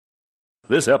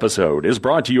This episode is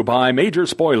brought to you by Major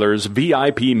Spoilers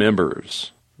VIP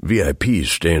members. VIP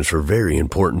stands for Very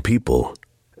Important People,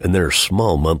 and their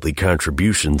small monthly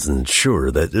contributions ensure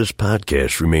that this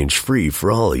podcast remains free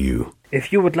for all of you.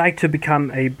 If you would like to become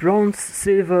a bronze,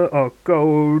 silver, or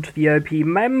gold VIP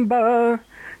member,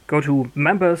 go to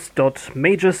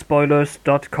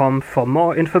members.majorspoilers.com for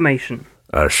more information.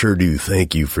 I sure do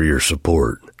thank you for your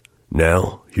support.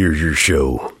 Now, here's your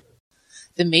show.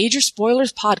 The Major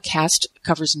Spoilers podcast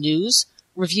covers news,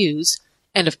 reviews,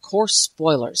 and of course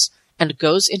spoilers, and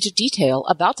goes into detail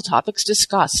about the topics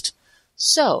discussed.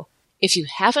 So, if you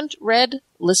haven't read,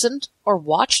 listened, or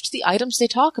watched the items they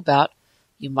talk about,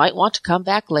 you might want to come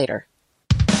back later.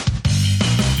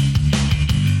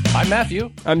 I'm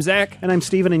Matthew. I'm Zach. And I'm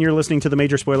Steven, and you're listening to the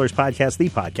Major Spoilers Podcast, the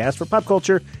podcast for pop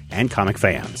culture and comic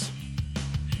fans.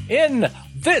 In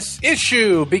this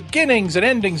issue, beginnings and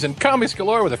endings and comics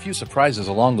galore with a few surprises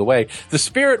along the way. The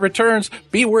Spirit returns,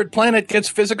 B-Word Planet gets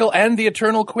physical, and the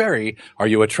eternal query. Are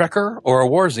you a Trekker or a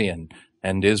Warzian?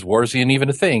 And is Warzian even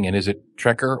a thing? And is it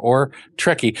Trekker or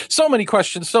Trekkie? So many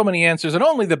questions, so many answers, and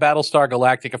only the Battlestar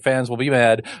Galactica fans will be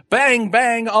mad. Bang,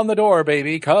 bang on the door,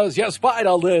 baby, because you spied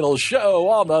a little show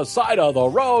on the side of the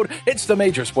road. It's the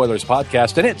Major Spoilers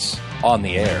Podcast, and it's on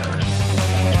the air.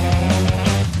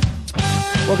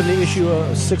 Welcome to issue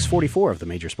 644 of the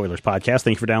Major Spoilers Podcast.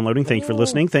 Thank you for downloading. Thank you for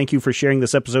listening. Thank you for sharing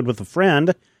this episode with a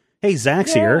friend. Hey,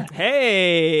 Zach's here.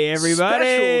 Hey, everybody.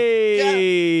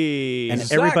 And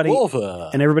Zach everybody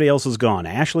Wolfa. and everybody else is gone.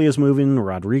 Ashley is moving.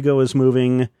 Rodrigo is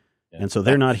moving. And so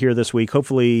they're not here this week.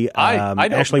 Hopefully, I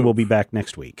don't Ashley move. will be back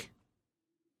next week.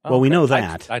 Well, we know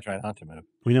that. I try not to move.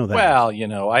 We know that. Well, you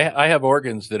know, I have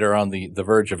organs that are on the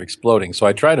verge of exploding, so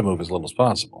I try to move as little as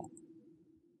possible.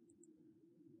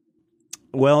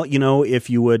 Well, you know, if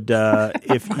you would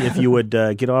if you would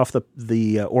get off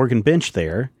the organ bench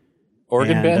there.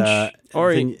 Organ bench?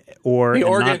 Or the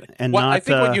organ. I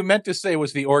think what you meant to say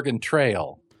was the Oregon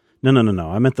Trail. No.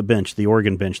 I meant the bench, the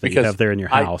organ bench that you have there in your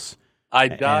house. I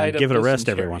died. And give it a rest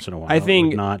every once in a while. I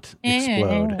think it would not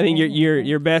explode. I think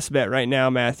your best bet right now,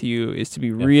 Matthew, is to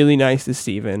be really nice to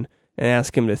Steven and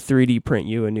ask him to 3D print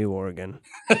you a new organ.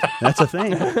 That's a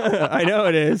thing. I know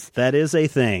it is. That is a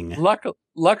thing.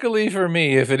 Luckily for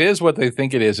me, if it is what they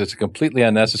think it is, it's a completely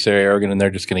unnecessary organ, and they're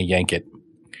just going to yank it.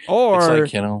 Or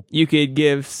it's like, you could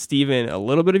give Steven a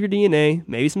little bit of your DNA,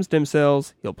 maybe some stem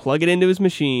cells. He'll plug it into his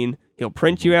machine. He'll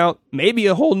print you out maybe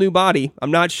a whole new body.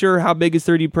 I'm not sure how big his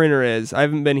 3D printer is. I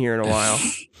haven't been here in a while.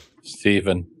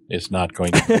 Steven is not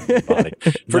going to be a body.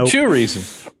 For two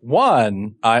reasons.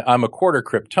 One, I'm a quarter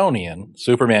Kryptonian.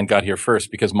 Superman got here first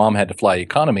because Mom had to fly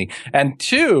economy. And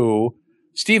two,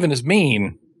 Steven is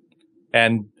mean.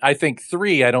 And I think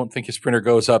three, I don't think his printer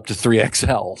goes up to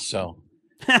 3XL. So,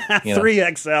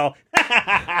 3XL.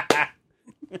 I'm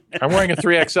wearing a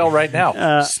 3XL right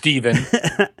now, Steven.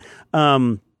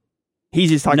 He's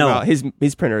just talking about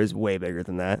his printer is way bigger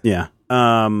than that. Yeah.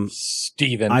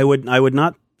 Steven. I would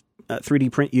not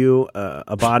 3D print you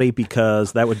a body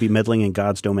because that would be meddling in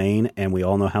God's domain, and we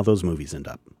all know how those movies end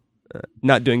up.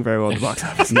 Not doing very well in the box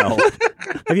office. No.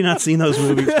 Have you not seen those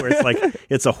movies where it's like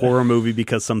it's a horror movie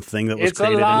because something that was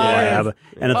created in the lab,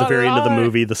 and at the very end of the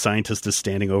movie, the scientist is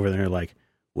standing over there like,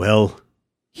 well,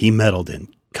 he meddled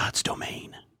in God's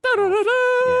domain.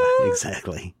 Yeah,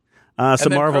 exactly.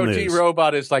 Some Marvel news. Pro-T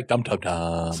Robot is like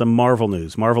dum-dum-dum. Some Marvel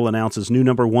news. Marvel announces new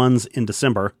number ones in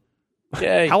December.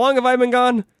 Yay. How long have I been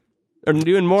gone? Are you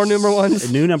doing more number ones?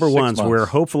 New number 6 ones. months. We're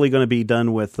hopefully going to be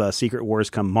done with Secret Wars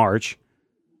come March.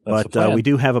 That's the But plan. we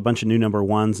do have a bunch of new number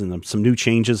ones and some new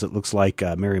changes. It looks like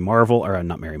Mary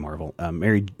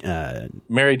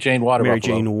Jane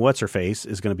What's-Her-Face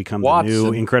is going to become the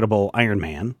new Incredible Iron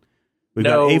Man. We've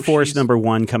got A-Force number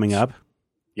 1 coming up.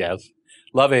 Yes.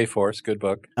 Love A-Force. Good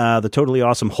book. The Totally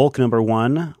Awesome Hulk number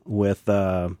 1 with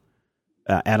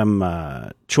Adam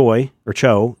Cho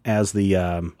as the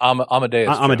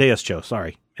Amadeus Cho.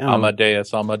 Sorry,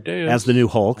 Amadeus as the new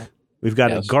Hulk. We've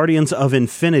got Guardians of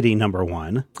Infinity number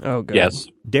 1. Oh, good. Yes.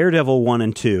 Daredevil 1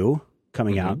 and 2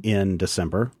 coming out in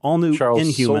December. All new Charles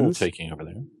Inhumans. Soule taking over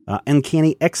there.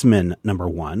 Uncanny X-Men number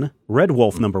 1. Red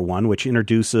Wolf number 1, which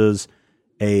introduces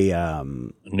a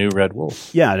new Red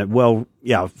Wolf. Yeah,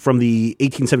 from the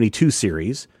 1872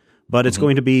 series. But it's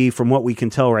going to be, from what we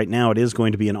can tell right now, it is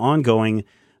going to be an ongoing,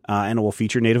 and it will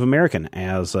feature Native American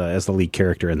as the lead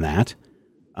character in that.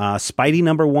 Spidey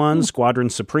number 1,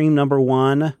 Squadron Supreme number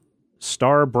 1,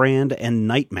 Star Brand and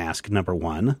Night Mask number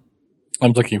 1.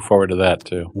 I'm looking forward to that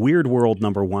too. Weird World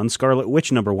number 1, Scarlet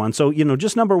Witch number 1. So,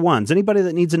 just number 1s. Anybody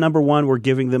that needs a number 1, we're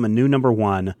giving them a new number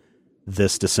 1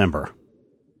 this December.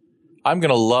 I'm going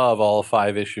to love all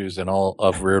 5 issues and all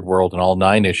of Weird World and all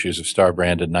 9 issues of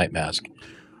Starbrand and Nightmask.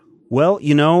 Well,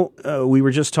 we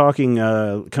were just talking,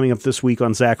 coming up this week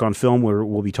on Zach on Film, where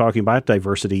we'll be talking about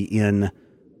diversity in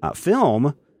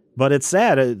film. But it's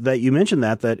sad that you mentioned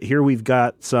that here we've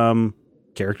got some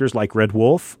characters like Red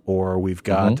Wolf, or we've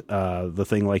got the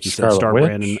thing like you said,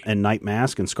 Starbrand and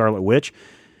Nightmask and Scarlet Witch,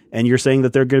 and you're saying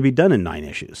that they're going to be done in 9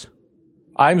 issues.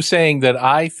 I'm saying that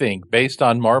I think, based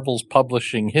on Marvel's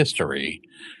publishing history,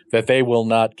 that they will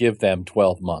not give them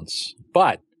 12 months.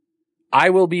 But I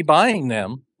will be buying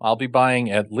them. I'll be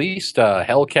buying at least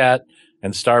Hellcat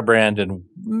and Starbrand and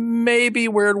maybe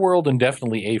Weird World and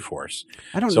definitely A-Force.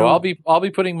 I don't know. So I'll be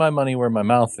putting my money where my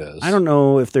mouth is. I don't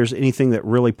know if there's anything that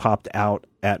really popped out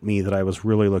at me that I was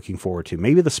really looking forward to.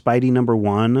 Maybe the Spidey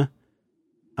 #1.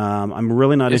 I'm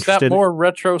really not interested. Is that more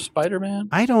retro Spider-Man?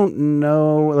 I don't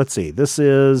know. Let's see. This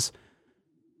is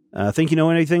think you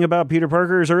know anything about Peter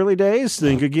Parker's early days?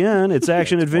 Think again. It's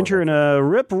action adventure and a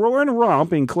rip, roar, and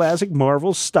romp in classic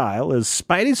Marvel style as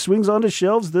Spidey swings onto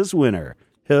shelves this winter.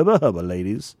 Hubba hubba,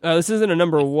 ladies. This isn't a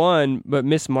 #1, but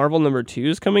Miss Marvel #2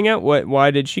 is coming out.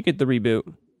 Why did she get the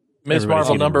reboot? Miss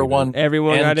Marvel #1.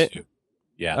 Everyone got it? 2.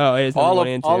 Yeah. Oh, it is all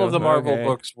of the Marvel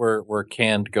books were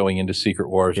canned going into Secret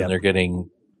Wars, and they're getting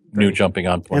new jumping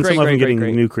on points. And some of them getting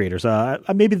new creators.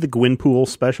 Maybe the Gwenpool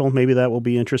special. Maybe that will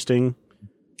be interesting.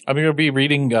 I'm going to be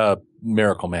reading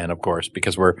Miracle Man, of course,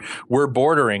 because we're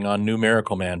bordering on new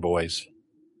Miracle Man, boys.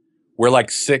 We're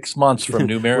like 6 months from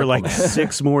new Miracle Man. We're like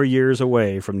 6 more years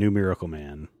away from new Miracle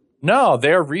Man. No,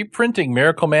 they're reprinting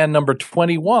Miracle Man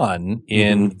 #21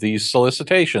 in these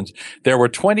solicitations. There were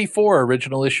 24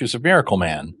 original issues of Miracle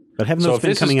Man. But haven't those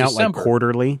been coming out like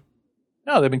quarterly?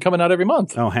 No, they've been coming out every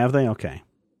month. Oh, have they? Okay.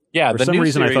 Yeah, for some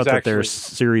reason I thought that their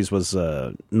series was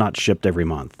not shipped every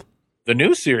month. The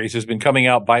new series has been coming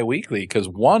out bi-weekly because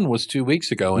 1 was 2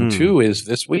 weeks ago and 2 is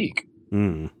this week.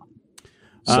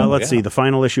 So, let's see. The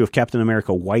final issue of Captain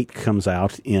America White comes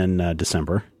out in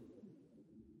December.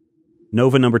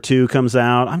 Nova #2 comes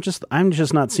out. I'm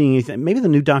just not seeing anything. Maybe the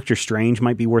new Doctor Strange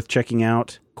might be worth checking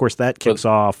out. Of course, that kicks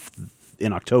off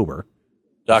in October.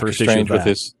 Doctor Strange with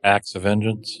his Acts of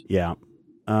Vengeance. Yeah.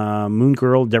 Moon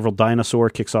Girl, Devil Dinosaur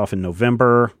kicks off in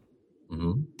November.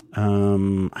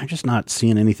 I'm just not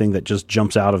seeing anything that just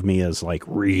jumps out of me as like,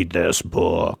 read this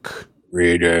book.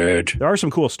 Read it. There are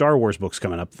some cool Star Wars books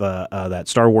coming up. That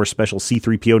Star Wars special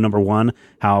C-3PO #1,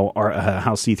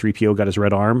 how C-3PO got his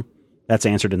red arm. That's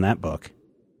answered in that book.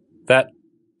 That's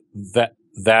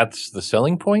the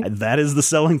selling point? That is the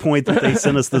selling point that they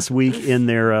sent us this week in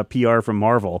their PR from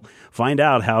Marvel. Find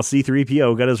out how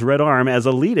C-3PO got his red arm as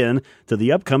a lead-in to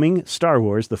the upcoming Star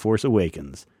Wars The Force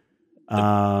Awakens.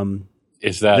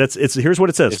 Here's what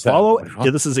it says.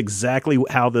 This is exactly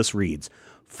how this reads.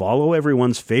 Follow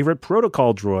everyone's favorite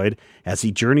protocol droid as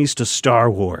he journeys to Star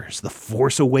Wars The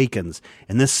Force Awakens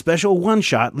in this special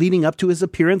one-shot leading up to his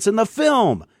appearance in the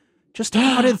film. Just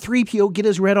how did 3PO get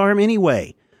his red arm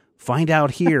anyway? Find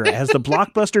out here as the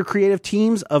blockbuster creative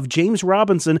teams of James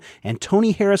Robinson and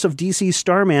Tony Harris of DC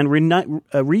Starman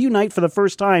reunite for the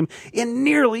first time in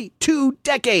nearly 2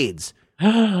 decades.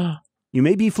 You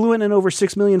may be fluent in over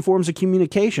 6 million forms of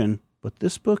communication, but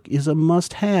this book is a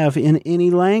must-have in any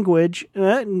language.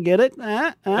 Get it?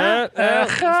 Star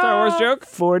Wars joke?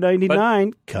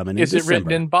 $4.99 coming in December. Is it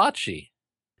written in Bocce?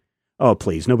 Oh,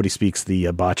 please. Nobody speaks the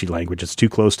Bocce language. It's too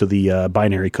close to the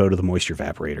binary code of the moisture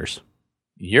evaporators.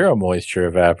 You're a moisture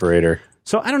evaporator.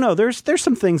 So I don't know. There's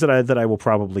some things that I will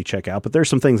probably check out, but there's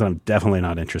some things I'm definitely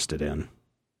not interested in.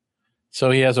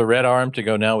 So he has a red arm to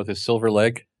go now with his silver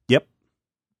leg? Yep.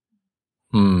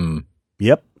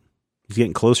 Yep. He's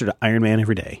getting closer to Iron Man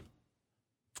every day.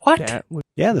 What?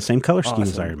 Yeah, the same color scheme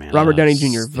as Iron Man. Robert Downey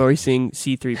Jr. voicing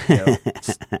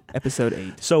C-3PO. Episode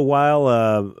 8. So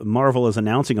while Marvel is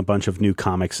announcing a bunch of new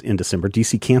comics in December,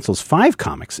 DC cancels 5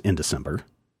 comics in December.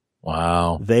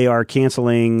 Wow. They are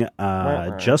canceling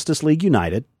Justice League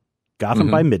United, Gotham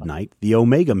by Midnight, The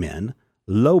Omega Men,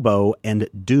 Lobo, and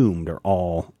Doomed are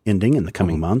all ending in the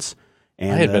coming months.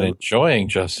 And I had been enjoying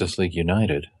Justice League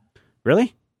United.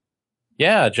 Really?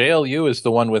 Yeah, JLU is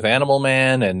the one with Animal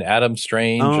Man and Adam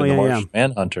Strange and the Martian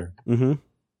Manhunter. Mm-hmm.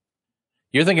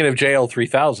 You're thinking of JL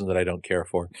 3000 that I don't care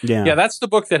for. Yeah, that's the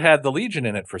book that had the Legion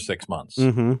in it for 6 months.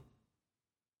 Mm-hmm.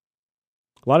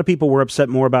 A lot of people were upset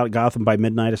more about Gotham by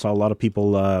Midnight. I saw a lot of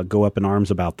people go up in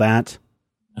arms about that.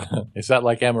 Is that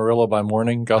like Amarillo by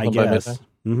morning, Gotham by midnight?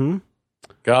 Mm-hmm.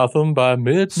 Gotham by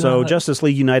midnight. So Justice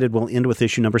League United will end with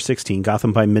issue number 16.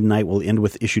 Gotham by Midnight will end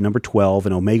with issue number 12.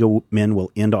 And Omega Men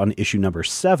will end on issue number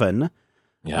 7.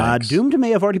 Doomed may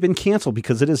have already been canceled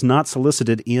because it is not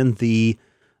solicited in the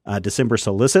December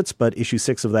solicits, but issue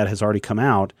 6 of that has already come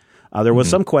out. There was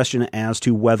some question as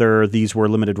to whether these were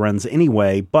limited runs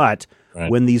anyway, but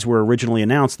when these were originally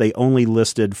announced, they only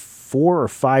listed 4 or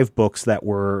 5 books that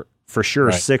were for sure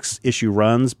 6-issue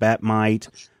runs, Batmite,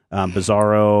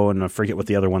 Bizarro, and I forget what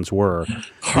the other ones were.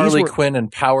 Harley Quinn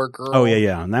and Power Girl. Oh,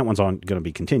 yeah, and that one's going to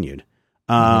be continued.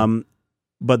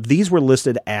 But these were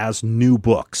listed as new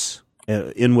books,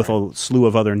 in with a slew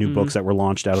of other new books that were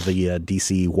launched out of the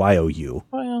DC YOU.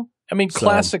 Well, I mean,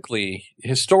 classically,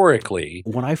 historically,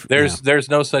 there's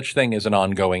no such thing as an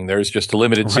ongoing. There's just a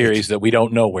limited series that we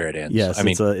don't know where it ends. Yes,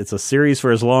 it's a series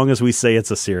for as long as we say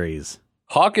it's a series.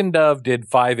 Hawk and Dove did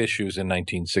 5 issues in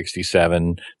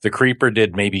 1967. The Creeper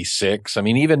did maybe 6. I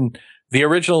mean, even the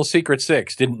original Secret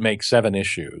Six didn't make 7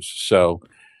 issues. So,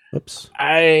 here's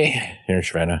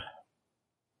Shvena.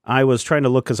 I was trying to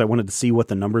look because I wanted to see what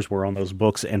the numbers were on those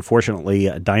books, and fortunately,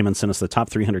 Diamond sent us the top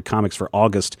 300 comics for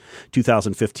August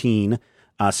 2015.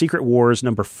 Secret Wars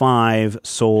number 5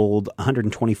 sold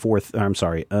 124.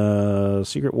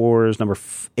 Secret Wars number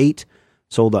 8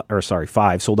 sold,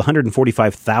 5 sold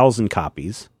 145,000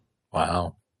 copies.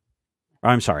 Wow.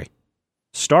 I'm sorry.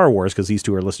 Star Wars, because these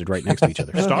two are listed right next to each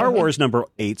other. Star Wars number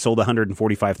 8 sold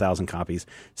 145,000 copies.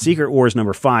 Secret Wars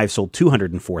number 5 sold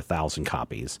 204,000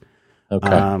 copies.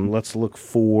 Okay. Let's look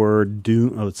for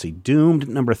Doom. Let's see. Doomed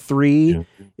number 3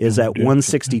 is at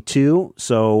 162.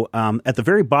 So at the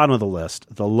very bottom of the list,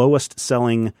 the lowest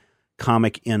selling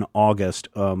comic in August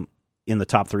in the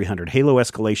top 300, Halo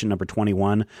Escalation number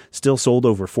 21, still sold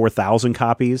over 4,000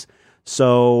 copies.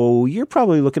 So you're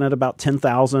probably looking at about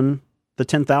 10,000, the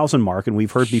 10,000 mark. And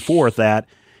we've heard before that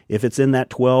if it's in that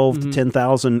 12 to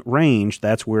 10,000 range,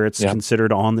 that's where it's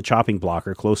considered on the chopping block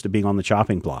or close to being on the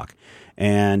chopping block.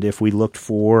 And if we looked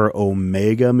for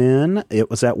Omega Men, it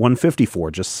was at 154,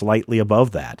 just slightly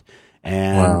above that.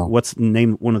 And what's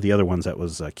named one of the other ones that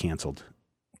was canceled?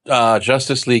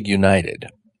 Justice League United.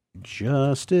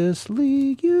 Justice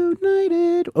League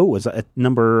United. Oh, was that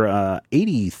number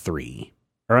 83?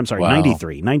 Or I'm sorry,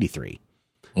 93. 93.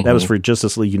 That was for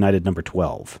Justice League United number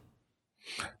 12.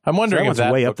 I'm wondering if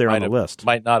that way up there on the list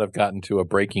might not have gotten to a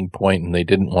breaking point and they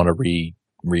didn't want to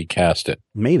recast it.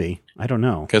 Maybe. I don't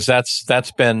know. Because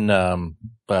that's been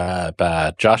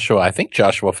Joshua, I think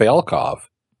Joshua Fialkov.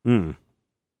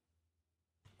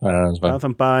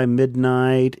 Gotham by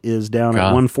Midnight is down at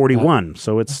 141,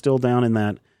 so it's still down in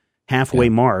that halfway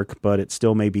mark, but it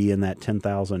still may be in that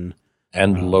 10,000.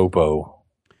 And Lobo.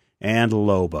 And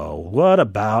Lobo. What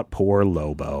about poor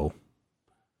Lobo?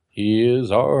 He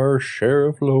is our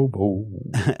Sheriff Lobo.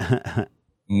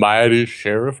 Mighty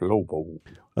Sheriff Lobo.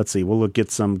 Let's see. We'll get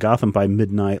some Gotham by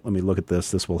Midnight. Let me look at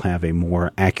this. This will have a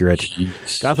more accurate.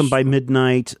 Gotham by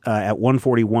Midnight at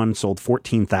 141 sold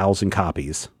 14,000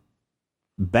 copies.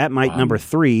 Batmite number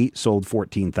 3 sold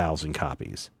 14,000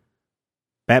 copies.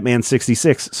 Batman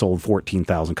 66 sold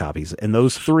 14,000 copies. And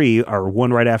those 3 are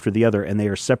one right after the other, and they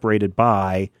are separated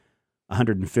by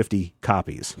 150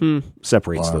 copies.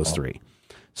 Separates those 3.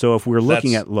 So if we're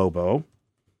looking at Lobo,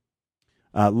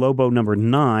 Lobo number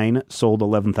 9 sold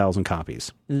 11,000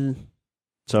 copies.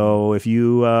 So if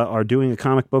you are doing a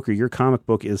comic book or your comic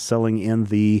book is selling in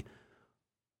the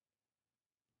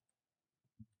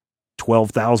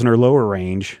 12,000 or lower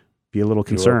range, be a little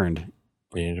concerned.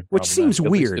 Which seems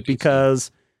weird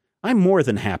because I'm more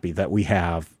than happy that we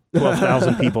have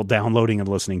 12,000 people downloading and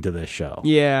listening to this show.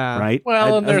 Yeah. Right?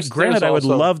 Well, granted, I would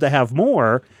love to have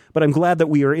more, but I'm glad that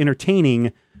we are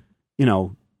entertaining,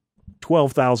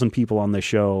 12,000 people on this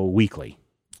show weekly.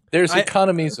 There's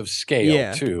economies of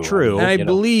scale, too. True. And I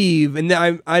believe, and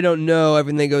I don't know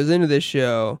everything that goes into this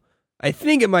show, I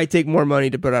think it might take more money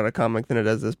to put out a comic than it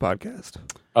does this podcast.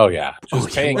 Oh, yeah.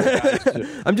 Just paying guys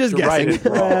I'm just guessing.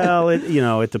 Well,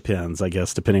 it depends, I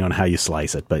guess, depending on how you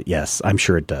slice it. But yes, I'm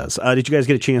sure it does. Did you guys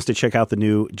get a chance to check out the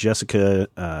new Jessica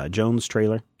Jones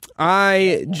trailer?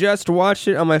 I just watched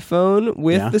it on my phone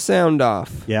with the sound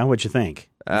off. Yeah, what'd you think?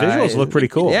 Visuals look pretty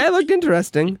cool. Yeah, it looked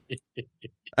interesting.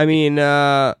 I mean,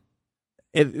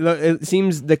 it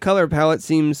seems the color palette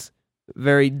seems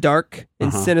very dark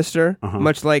and sinister,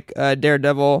 much like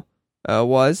Daredevil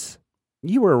was.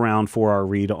 You were around for our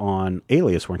read on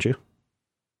Alias, weren't you?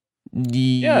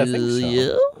 Yeah, I think so.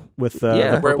 Yeah. With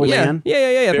the Purple Man?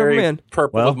 Yeah, Purple Man.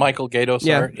 Purple with Michael Gaydos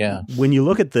art. Yeah. When you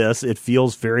look at this, it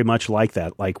feels very much like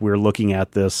that. Like we're looking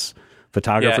at this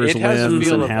photographer's lens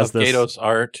and has this Gaydos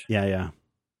art. Yeah.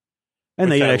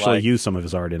 And they actually used some of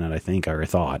his art in it, I think, or I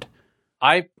thought.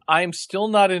 I'm still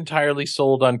not entirely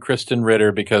sold on Kristen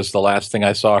Ritter because the last thing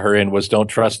I saw her in was Don't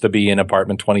Trust the Bee in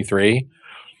Apartment 23,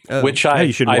 which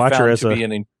you should watch her as to be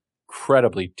an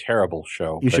incredibly terrible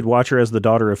show. You should watch her as the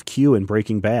daughter of Q in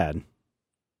Breaking Bad.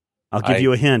 I'll give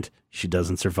you a hint. She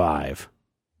doesn't survive.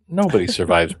 Nobody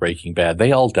survives Breaking Bad.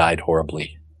 They all died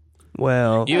horribly.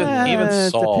 Well, Even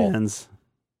Saul. Depends.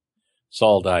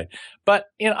 Saul died.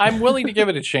 But I'm willing to give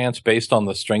it a chance based on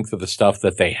the strength of the stuff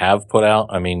that they have put out.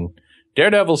 I mean,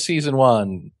 Daredevil season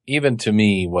 1, even to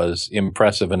me, was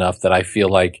impressive enough that I feel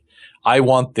like I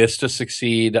want this to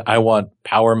succeed. I want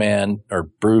Power Man or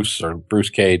Bruce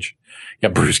Cage. Yeah,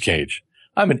 Bruce Cage.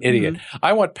 I'm an idiot.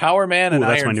 I want Power Man and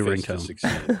that's my Iron new Fist to ringtone.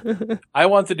 succeed. I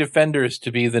want the Defenders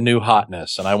to be the new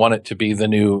hotness, and I want it to be the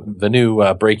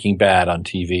new Breaking Bad on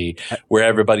TV, where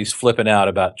everybody's flipping out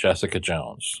about Jessica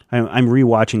Jones. I'm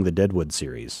rewatching the Deadwood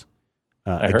series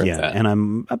I heard again, that. and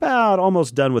I'm about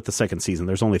almost done with the second season.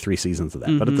 There's only 3 seasons of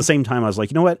that, but at the same time, I was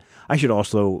like, you know what? I should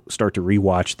also start to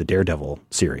rewatch the Daredevil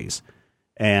series.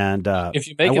 And If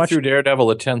you make it through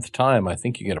Daredevil a 10th time, I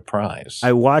think you get a prize.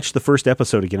 I watched the first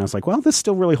episode again. I was like, well, this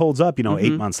still really holds up,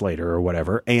 8 months later or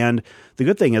whatever. And the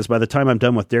good thing is, by the time I'm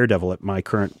done with Daredevil at my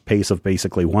current pace of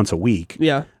basically once a week,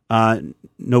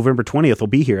 November 20th will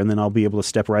be here, and then I'll be able to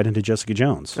step right into Jessica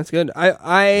Jones. that's good.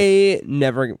 I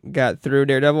never got through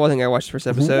Daredevil. I think I watched the first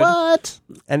episode. What?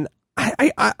 And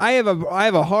I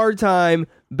have a hard time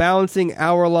balancing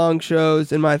hour-long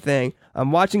shows in my thing.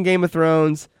 I'm watching Game of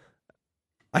Thrones.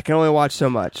 I can only watch so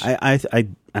much.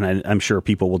 I'm sure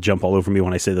people will jump all over me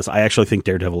when I say this. I actually think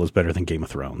Daredevil is better than Game of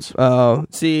Thrones. Oh,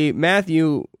 see,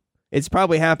 Matthew is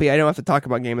probably happy I don't have to talk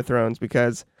about Game of Thrones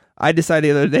because I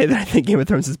decided the other day that I think Game of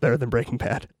Thrones is better than Breaking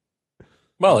Bad.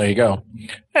 Well, there you go.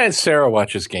 And Sarah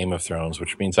watches Game of Thrones,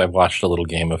 which means I've watched a little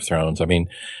Game of Thrones. I mean,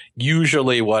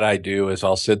 usually what I do is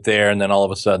I'll sit there and then all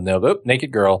of a sudden they'll go,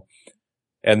 naked girl.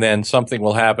 And then something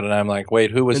will happen and I'm like,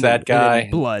 wait, who was that guy?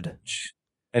 Blood.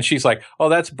 And she's like, "Oh,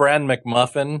 that's Bran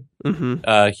McMuffin.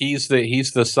 He's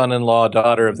the son-in-law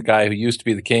daughter of the guy who used to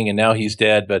be the king, and now he's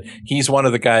dead. But he's one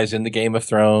of the guys in the Game of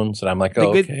Thrones." And I'm like,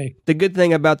 okay. The good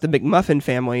thing about the McMuffin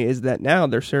family is that now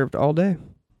they're served all day.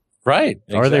 Right?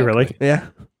 Are they really? Yeah.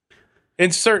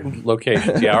 In certain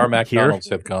locations, yeah. Our McDonald's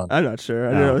have gone. I'm not sure.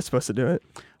 I don't know I was supposed to do it.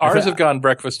 Ours have gone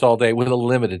breakfast all day with a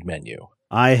limited menu.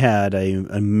 I had an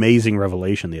amazing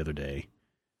revelation the other day.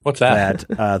 What's that?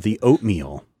 That the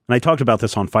oatmeal. And I talked about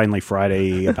this on Finally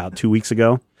Friday about 2 weeks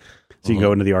ago. So you can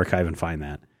go into the archive and find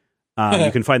that.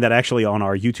 You can find that actually on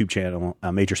our YouTube channel,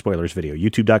 Major Spoilers Video,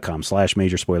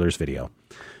 youtube.com/Major Spoilers Video.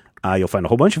 You'll find a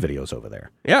whole bunch of videos over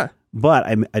there. Yeah. But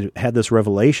I had this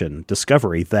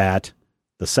discovery that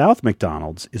the South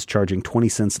McDonald's is charging 20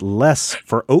 cents less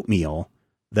for oatmeal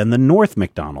than the North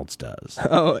McDonald's does.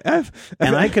 Oh,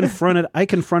 and I confronted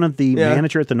the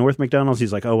manager at the North McDonald's.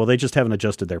 He's like, oh, well, they just haven't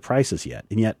adjusted their prices yet.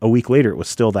 And yet a week later, it was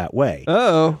still that way.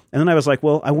 Oh. And then I was like,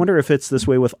 well, I wonder if it's this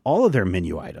way with all of their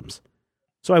menu items.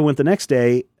 So I went the next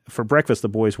day for breakfast. The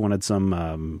boys wanted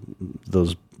some,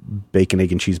 those bacon,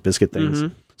 egg, and cheese biscuit things.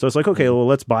 So it's like, okay, well,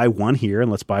 let's buy one here and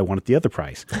let's buy one at the other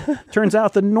price. Turns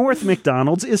out the North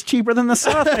McDonald's is cheaper than the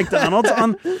South McDonald's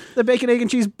on the bacon, egg, and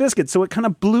cheese biscuits. So it kind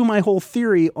of blew my whole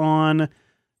theory on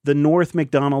the North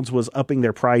McDonald's was upping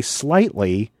their price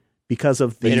slightly because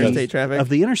of the interstate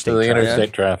traffic.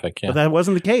 Interstate traffic, yeah. But that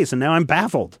wasn't the case, and now I'm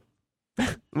baffled.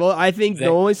 Well, I think the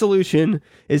only solution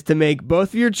is to make both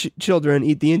of your children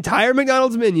eat the entire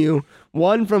McDonald's menu,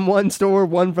 one from one store,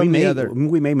 one from the other.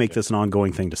 We may make this an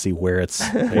ongoing thing to see where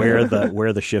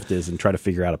the shift is and try to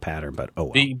figure out a pattern. But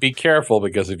be careful,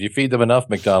 because if you feed them enough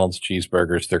McDonald's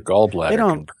cheeseburgers, their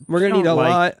gallbladder. We're gonna need a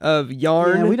lot of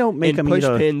yarn. We don't make and them push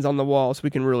pins on the wall so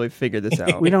we can really figure this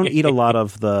out. We don't eat a lot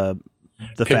of the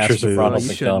fast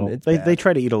food. They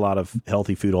try to eat a lot of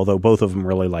healthy food, although both of them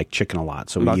really like chicken a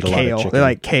lot. So we eat a lot of chicken. They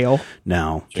like kale.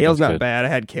 No, kale's not bad. I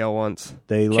had kale once.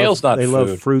 They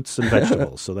love fruits and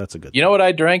vegetables, so that's a good. You know what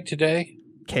I drank today?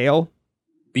 Kale,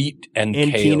 beet and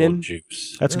kale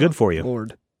juice. That's good for you.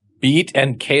 Lord. Beet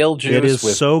and kale juice. It is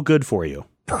with so good for you.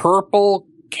 Purple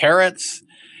carrots,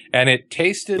 and it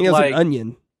tasted like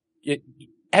onion.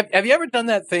 Have you ever done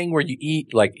that thing where you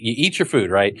eat your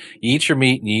food, right? You eat your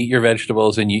meat and you eat your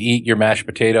vegetables and you eat your mashed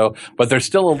potato, but there's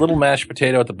still a little mashed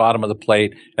potato at the bottom of the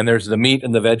plate, and there's the meat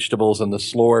and the vegetables and the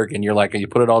slorg, and you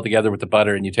put it all together with the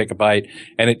butter and you take a bite,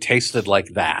 and it tasted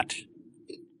like that.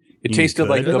 It tasted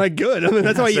like good. I mean,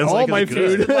 that's how I eat all my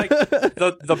food. Like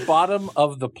the bottom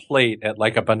of the plate at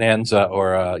like a Bonanza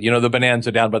or the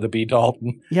Bonanza down by the B.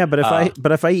 Dalton. Yeah, but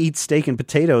if I eat steak and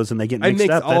potatoes and they get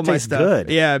mixed up, that tastes good.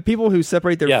 Yeah, people who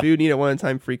separate their food and eat it one at a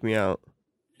time freak me out.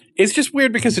 It's just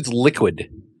weird because it's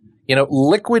liquid.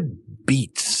 Liquid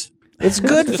beets. It's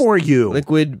good for you.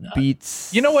 Liquid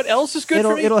beets. You know what else is good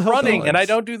for me? It'll help running, and I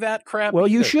don't do that crap. Well,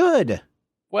 you should.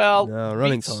 Well, no,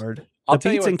 running's hard. The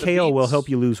beets and kale will help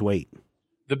you lose weight.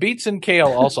 The beets and kale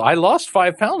also. I lost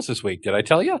 5 pounds this week. Did I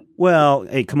tell you? Well,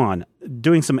 hey, come on.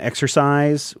 Doing some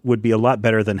exercise would be a lot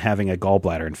better than having a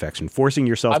gallbladder infection. Forcing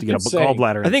yourself to get a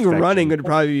gallbladder I think infection. running would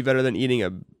probably be better than eating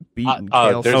a beet and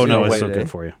kale. there's Oh, no, no it's way. so good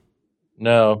for you.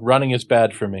 No, running is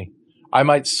bad for me. I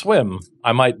might swim.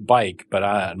 I might bike,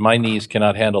 but my knees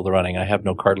cannot handle the running. I have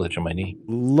no cartilage in my knee.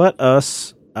 Let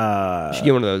us You should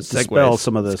get one of those dispel Segways.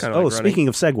 some of It's this. kinda Oh, like running. speaking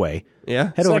of Segway,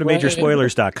 Yeah. head over to Segway.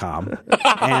 majorspoilers.com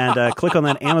and click on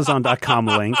that Amazon.com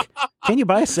link. Can you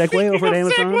buy a Segway over at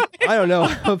Amazon? I don't know. I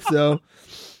hope so.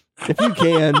 If you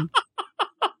can.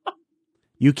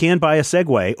 You can buy a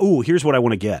Segway. Ooh, here's what I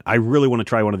want to get. I really want to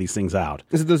try one of these things out.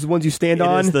 Is it those ones you stand It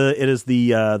on? is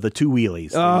the two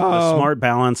wheelies, the Oh. Smart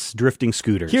Balance drifting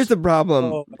scooters. Here's the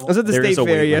problem. I was at the There is state a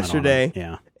fair weight limit on yesterday, them.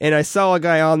 Yeah. and I saw a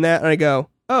guy on that, and I go,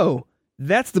 oh,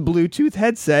 that's the Bluetooth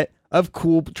headset of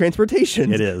cool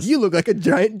transportation. It is. You look like a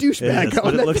giant It douchebag is, on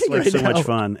but it that looks thing like right so now. much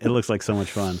fun. It looks like so much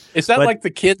fun. Is that But- like the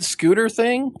kid's scooter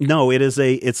thing? No,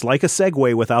 it's like a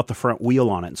Segway without the front wheel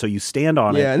on it. So you stand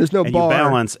on it, Yeah, and there's no and bar. you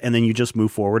balance, and then you just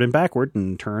move forward and backward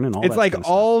and turn and all It's that like kind of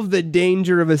stuff. all of the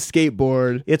danger of a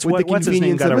skateboard. It's with the what's his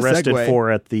name convenience got of a arrested Segway.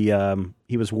 for at the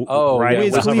he was riding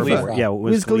Wiz a Khalifa. hoverboard. Yeah,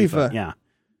 Wiz Khalifa. Yeah,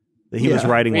 he was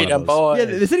riding one Freedom of those. boys. Yeah,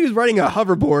 they said he was riding a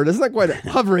hoverboard. It's not quite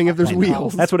hovering if there's I know.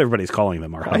 wheels. That's what everybody's calling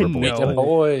them, are I know. hoverboards. Freedom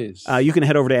boys. You can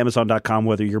head over to Amazon.com,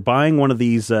 whether you're buying one of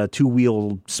these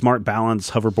two-wheel Smart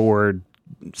Balance hoverboard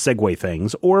Segway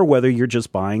things, or whether you're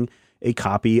just buying a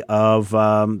copy of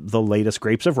the latest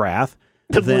Grapes of Wrath.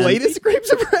 the Then, latest Grapes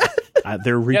of Wrath.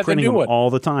 They're reprinting new them one. all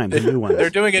the time, the new ones.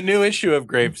 They're doing a new issue of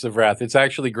Grapes of Wrath. It's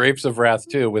actually Grapes of Wrath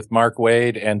 2 with Mark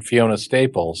Waid and Fiona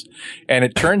Staples. And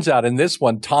it turns out in this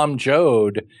one, Tom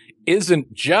Joad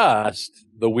isn't just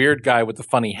the weird guy with the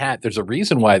funny hat. There's a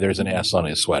reason why there's an S on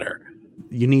his sweater.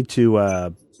 You need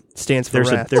to... Stands for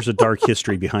Wrath. There's a dark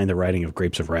history behind the writing of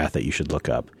Grapes of Wrath that you should look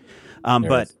up.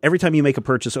 But is. every time you make a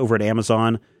purchase over at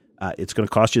Amazon, it's going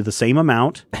to cost you the same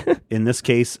amount. In this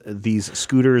case, these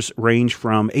scooters range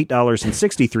from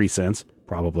 $8.63,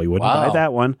 probably wouldn't Wow. buy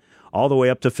that one, all the way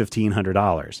up to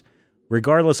 $1,500.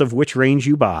 Regardless of which range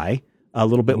you buy, a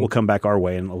little bit will come back our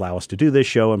way and allow us to do this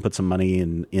show and put some money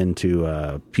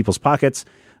into people's pockets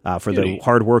for the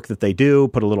hard work that they do,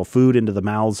 put a little food into the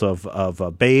mouths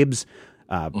of babes,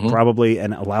 probably,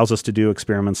 and allows us to do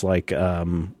experiments like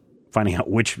finding out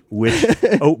which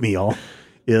oatmeal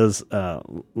is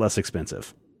less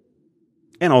expensive,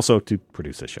 and also to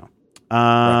produce this show.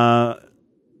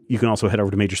 You can also head over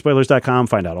to majorspoilers.com,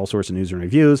 find out all sorts of news and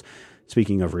reviews.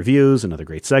 Speaking of reviews, another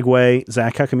great segue.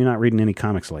 Zach, how come you're not reading any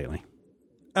comics lately?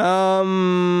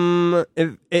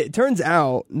 If it turns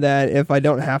out that if I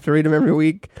don't have to read them every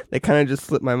week, they kind of just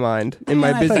slip my mind in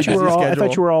my busy I schedule.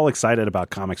 thought you were all excited about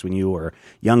comics when you were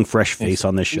young, fresh face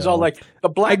on this show. He's all like, the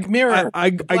Black Mirror.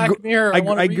 Black Mirror.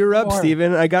 I grew up,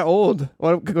 Steven. I got old.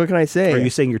 What can I say? Are you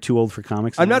saying you're too old for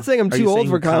comics? I'm now? not saying I'm Are too you old saying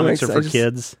for comics. Are for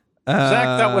kids.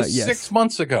 Zach, that was yes. 6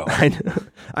 months ago. I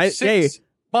know. 6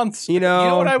 months. You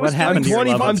know what I was what happened doing to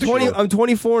your 6 love months of ago? the show? I'm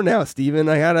 24 now, Steven.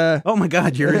 I gotta. Oh my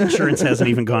God, your insurance hasn't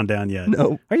even gone down yet.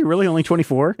 No. Are you really only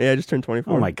 24? Yeah, I just turned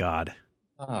 24. Oh my God.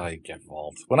 I get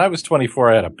involved. When I was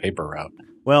 24, I had a paper route.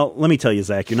 Well, let me tell you,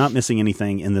 Zach, you're not missing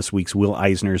anything in this week's Will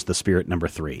Eisner's The Spirit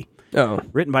 #3. Oh.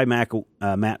 Written by Matt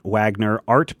Wagner,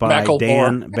 art by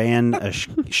Macklemore. Dan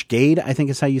Schgade, I think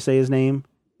is how you say his name,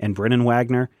 and Brennan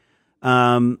Wagner.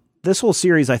 This whole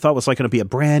series I thought was like going to be a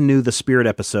brand new The Spirit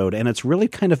episode, and it's really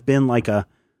kind of been like a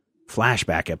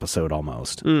flashback episode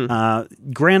almost.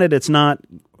 Granted, it's not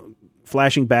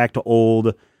flashing back to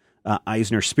old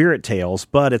Eisner spirit tales,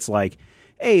 but it's like,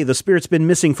 hey, the spirit's been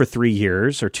missing for 3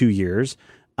 years or 2 years.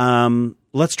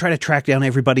 Let's try to track down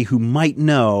everybody who might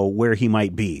know where he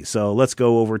might be. So let's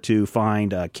go over to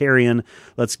find Carrion.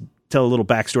 Let's tell a little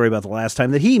backstory about the last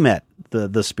time that he met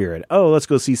the spirit. Oh, let's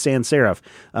go see Sans Serif.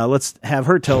 Let's have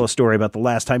her tell a story about the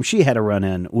last time she had a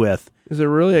run-in with Is there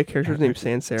really a character named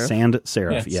Sans Serif? Sans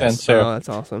Serif. Yeah, Yes. Sans Serif. Oh, that's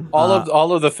awesome.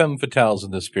 All of the femme fatales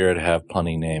in the Spirit have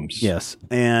punny names. Yes.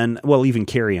 And well, even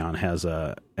Carrion has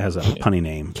a punny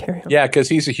name. Carry on. Yeah, because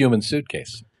he's a human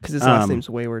suitcase. Because his last name's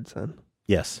Wayward Son.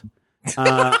 Yes.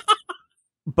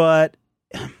 But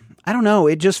I don't know.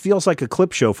 It just feels like a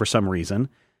clip show for some reason.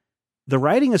 The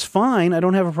writing is fine. I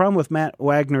don't have a problem with Matt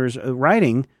Wagner's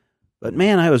writing. But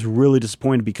man, I was really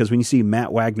disappointed because when you see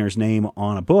Matt Wagner's name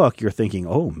on a book, you're thinking,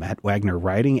 oh, Matt Wagner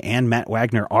writing and Matt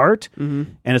Wagner art.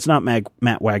 Mm-hmm. And it's not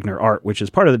Matt Wagner art, which is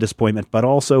part of the disappointment, but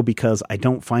also because I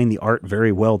don't find the art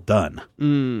very well done.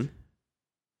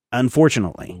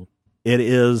 Unfortunately, it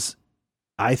is,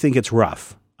 I think it's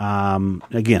rough.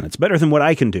 Again, it's better than what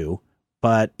I can do,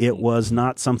 but it was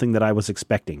not something that I was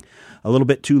expecting. A little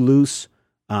bit too loose.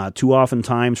 Too often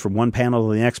times from one panel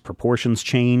to the next, proportions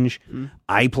change,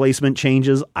 eye placement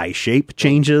changes, eye shape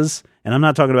changes. And I'm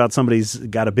not talking about somebody's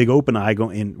got a big open eye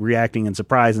reacting in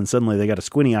surprise and suddenly they got a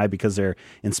squinty eye because they're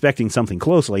inspecting something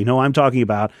closely. No, I'm talking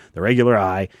about the regular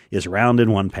eye is round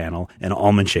in one panel and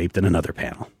almond-shaped in another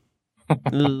panel.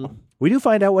 We do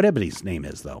find out what Ebony's name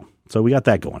is, though. So we got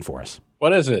that going for us.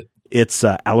 What is it? It's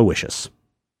Aloysius.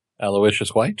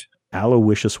 Aloysius White?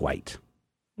 Aloysius White.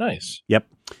 Nice. Yep.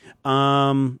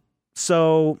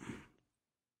 So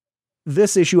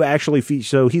this issue actually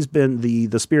so he's been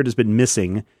the Spirit has been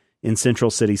missing in Central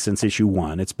City since issue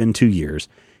 1. It's been 2 years.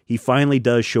 He finally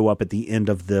does show up at the end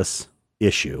of this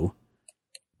issue,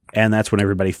 and that's when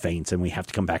everybody faints, and we have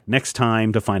to come back next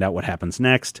time to find out what happens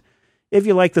next. If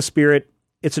you like the Spirit,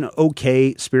 it's an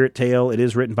okay Spirit tale. It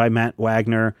is written by Matt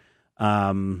Wagner.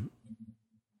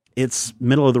 It's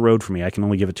middle of the road for me. I can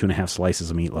only give it 2.5 slices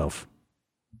of meatloaf.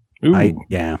 Ooh. I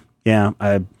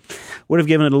would have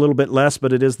given it a little bit less,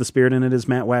 but it is the Spirit and it is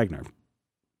Matt Wagner.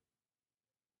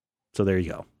 So there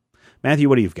you go. Matthew,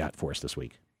 what do you got for us this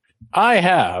week? I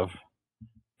have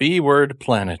B-Word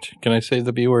Planet. Can I say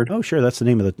the B-word? Oh, sure. That's the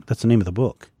name of the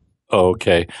book.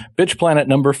 Okay. Bitch Planet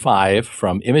number 5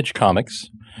 from Image Comics.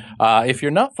 If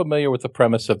you're not familiar with the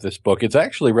premise of this book, it's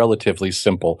actually relatively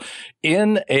simple.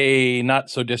 In a not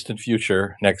so distant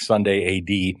future, next Sunday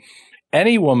AD,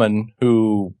 any woman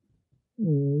who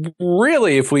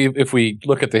really, if we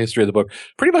look at the history of the book,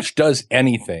 pretty much does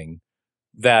anything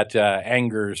that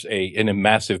angers in a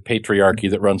massive patriarchy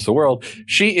that runs the world,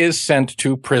 she is sent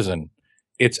to prison.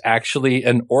 It's actually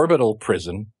an orbital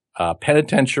prison,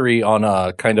 penitentiary on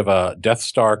a kind of a Death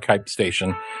Star type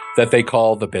station that they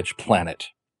call the Bitch Planet.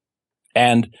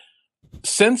 And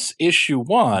since issue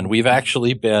 1, we've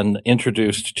actually been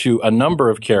introduced to a number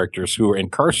of characters who are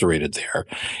incarcerated there,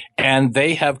 and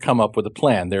they have come up with a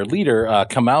plan. Their leader,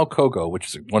 Kamau Kogo, which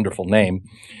is a wonderful name,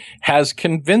 has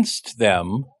convinced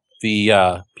them,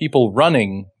 the people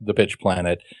running the Bitch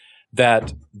Planet,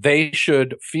 that they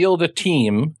should field a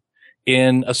team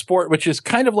in a sport which is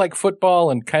kind of like football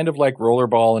and kind of like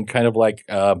rollerball and kind of like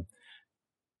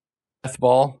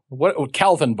ball.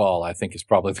 Calvin ball, I think, is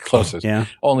probably the closest. Yeah.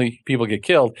 Only people get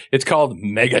killed. It's called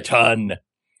Megaton.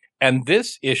 And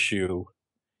this issue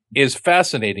is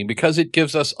fascinating because it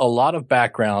gives us a lot of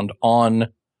background on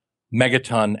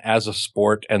Megaton as a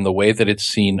sport and the way that it's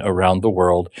seen around the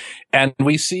world. And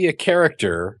we see a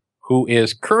character who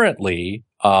is currently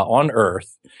on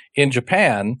Earth in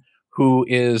Japan who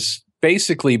is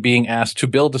basically being asked to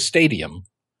build a stadium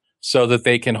so that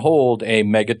they can hold a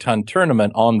Megaton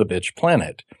tournament on the Bitch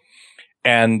Planet.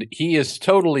 And he is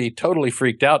totally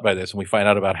freaked out by this. And we find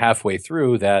out about halfway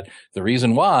through that the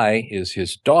reason why is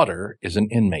his daughter is an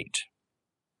inmate.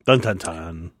 Dun, dun,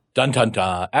 dun. Dun, dun,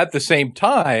 dun. At the same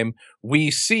time, we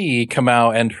see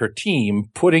Kamau and her team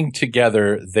putting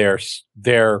together their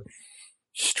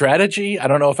strategy. I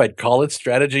don't know if I'd call it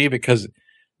strategy because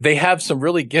they have some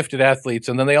really gifted athletes,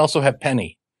 and then they also have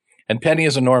Penny. And Penny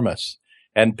is enormous.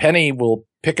 And Penny will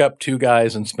pick up 2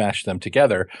 guys and smash them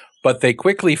together. But they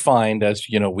quickly find, as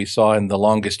you know, we saw in The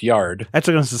Longest Yard. That's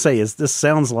what I was going to say, is this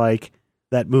sounds like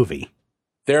that movie.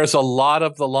 There's a lot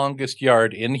of The Longest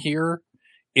Yard in here,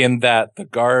 in that the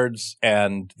guards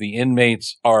and the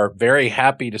inmates are very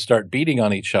happy to start beating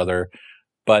on each other,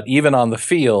 but even on the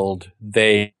field,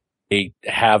 they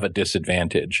have a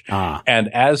disadvantage.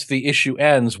 And as the issue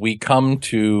ends, we come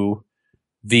to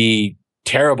the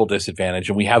terrible disadvantage,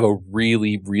 and we have a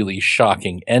really, really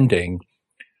shocking ending.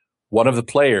 One of the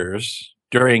players,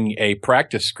 during a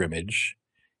practice scrimmage,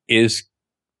 is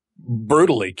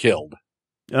brutally killed.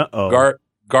 Uh-oh.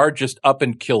 Guard just up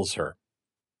and kills her.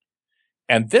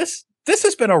 And this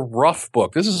has been a rough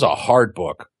book. This is a hard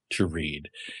book to read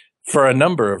for a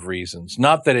number of reasons.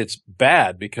 Not that it's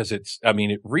bad, because it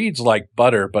reads like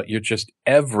butter, but you're just,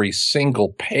 every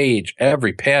single page,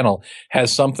 every panel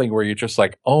has something where you're just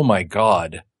like, oh my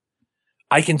God,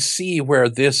 I can see where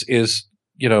this is,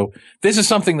 this is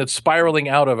something that's spiraling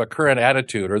out of a current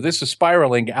attitude, or this is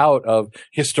spiraling out of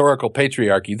historical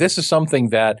patriarchy. This is something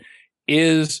that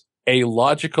is a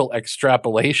logical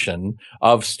extrapolation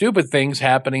of stupid things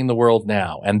happening in the world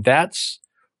now. And that's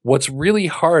what's really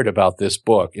hard about this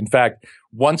book. In fact,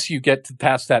 once you get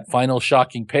past that final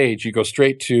shocking page, you go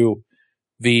straight to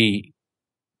the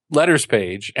letters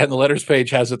page, and the letters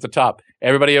page has at the top,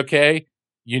 everybody okay?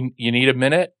 You need a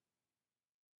minute?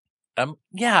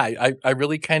 Yeah, I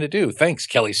really kind of do. Thanks,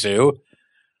 Kelly Sue.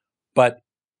 But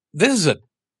this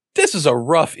is a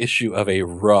rough issue of a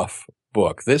rough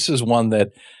book. This is one that,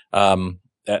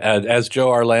 as Joe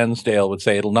R. Lansdale would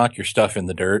say, it'll knock your stuff in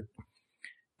the dirt.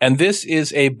 And this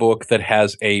is a book that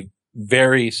has a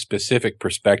very specific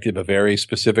perspective, a very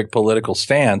specific political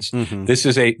stance. Mhm. This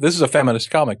is a feminist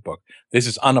comic book. This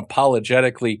is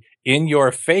unapologetically in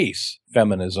your face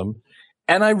feminism.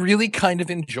 And I really kind of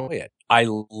enjoy it. I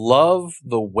love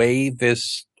the way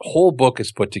this whole book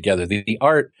is put together. The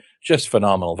art, just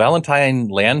phenomenal. Valentine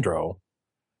Landro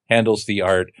handles the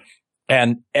art,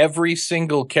 and every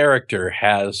single character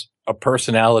has a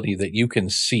personality that you can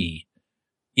see.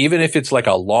 Even if it's like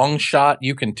a long shot,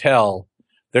 you can tell.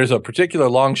 There's a particular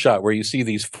long shot where you see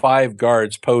these 5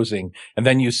 guards posing, and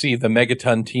then you see the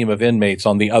megaton team of inmates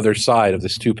on the other side of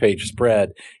this 2-page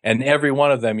spread. And every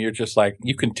one of them, you're just like,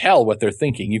 you can tell what they're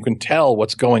thinking. You can tell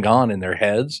what's going on in their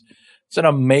heads. It's an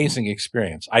amazing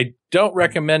experience. I don't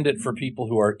recommend it for people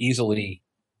who are easily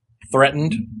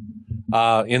threatened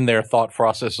in their thought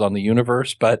process on the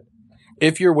universe, but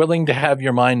if you're willing to have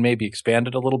your mind maybe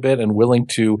expanded a little bit and willing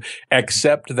to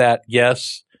accept that,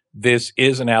 yes, this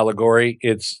is an allegory.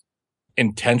 It's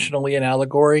intentionally an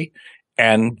allegory,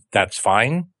 and that's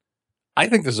fine. I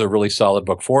think this is a really solid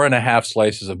book. 4.5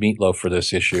 slices of meatloaf for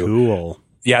this issue. Cool.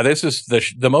 Yeah, this is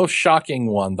the most shocking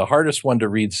one, the hardest one to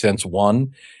read since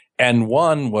 1. And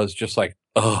 1 was just like,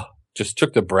 just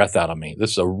took the breath out of me.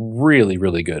 This is a really,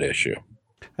 really good issue.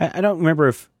 I don't remember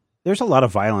if there's a lot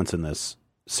of violence in this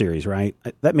series, right?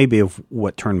 That may be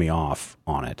what turned me off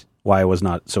on it, why I was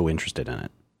not so interested in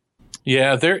it.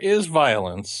 Yeah, there is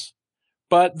violence,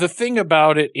 but the thing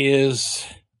about it is,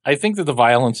 I think that the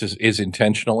violence is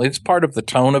intentional. It's part of the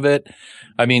tone of it.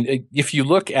 I mean, if you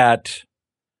look at,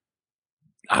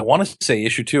 I want to say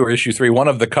issue 2 or issue 3, one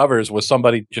of the covers was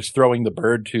somebody just throwing the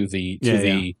bird to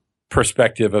the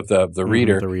perspective of the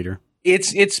reader. The reader.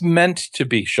 It's meant to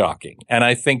be shocking. And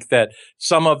I think that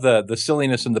some of the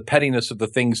silliness and the pettiness of the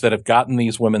things that have gotten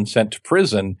these women sent to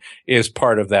prison is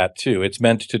part of that too. It's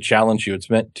meant to challenge you. It's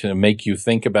meant to make you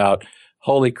think about,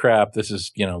 holy crap, this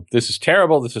is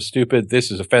terrible. This is stupid. This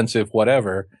is offensive,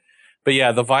 whatever. But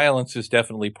yeah, the violence is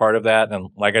definitely part of that. And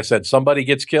like I said, somebody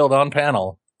gets killed on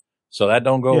panel, so that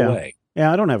don't go away.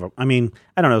 Yeah, I don't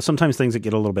know. Sometimes things that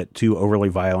get a little bit too overly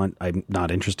violent, I'm not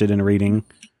interested in reading.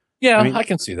 Yeah, I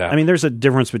can see that. I mean, there's a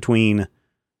difference between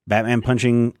Batman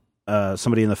punching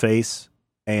somebody in the face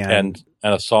and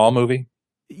a Saw movie.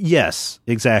 Yes,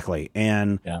 exactly.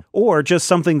 Or just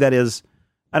something that is,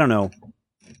 I don't know,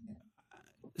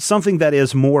 something that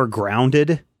is more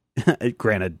grounded.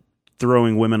 Granted,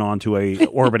 throwing women onto a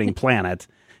orbiting planet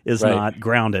is not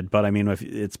grounded, but I mean,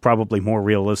 it's probably more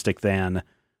realistic than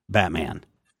Batman.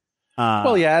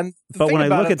 And but when I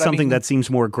look at something that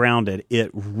seems more grounded, it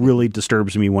really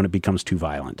disturbs me when it becomes too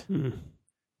violent.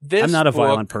 I'm not a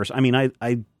violent person. I mean,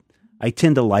 I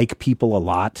tend to like people a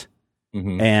lot,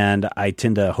 and I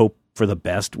tend to hope for the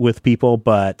best with people,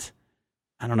 but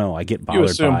I don't know. I get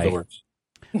bothered by. The worst.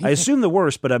 I assume the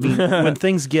worst, but I mean, when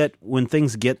things get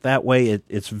that way,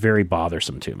 it's very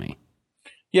bothersome to me.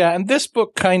 Yeah, and this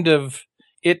book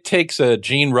it takes a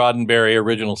Gene Roddenberry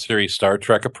original series Star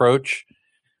Trek approach,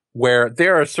 where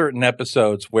there are certain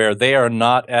episodes where they are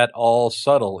not at all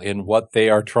subtle in what they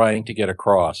are trying to get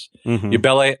across.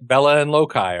 Bella and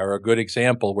Loki are a good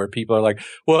example where people are like,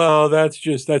 well, that's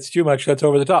too much. That's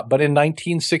over the top. But in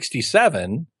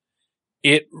 1967,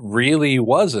 it really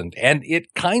wasn't. And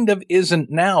it kind of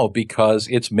isn't now, because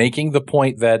it's making the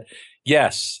point that,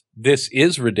 yes, this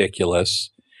is ridiculous.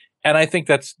 And I think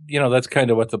that's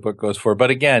kind of what the book goes for. But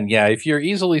again, yeah, if you're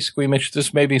easily squeamish,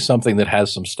 this may be something that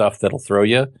has some stuff that'll throw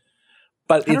you.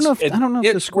 But I don't know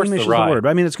if the squeamish is the word.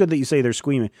 I mean, it's good that you say there's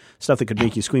stuff that could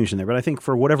make you squeamish in there. But I think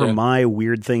for whatever my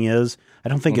weird thing is, I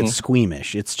don't think it's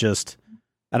squeamish. It's just,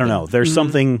 I don't know. There's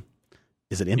something.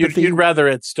 Is it empathy? You'd rather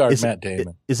it start Matt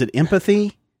Damon. Is it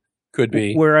empathy? Could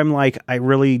be. Where I'm like, I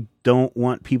really don't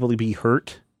want people to be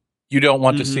hurt. You don't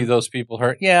want to see those people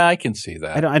hurt? Yeah, I can see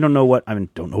that. I don't know what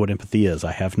empathy is.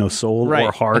 I have no soul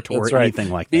or heart or anything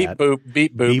like that. Beep boop,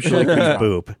 beep boop. Beep boop, beep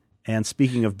boop. And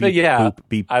speaking of beep boop,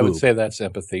 beep boop. I would say that's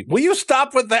empathy. Will you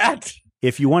stop with that?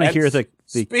 If you want to hear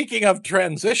speaking of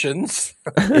transitions,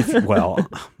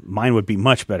 mine would be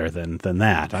much better than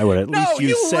that. I would at least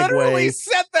use segue. You literally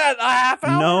said that a half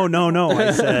hour. No.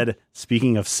 I said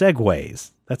speaking of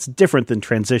segues. That's different than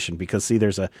transition, because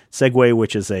there's a segue,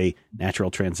 which is a natural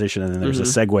transition, and then there's a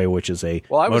segue, which is a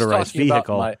motorized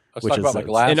vehicle. I was talking about my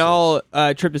glasses. And I'll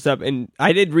trip this up. And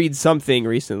I did read something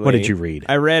recently. What did you read?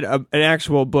 I read an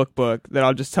actual book that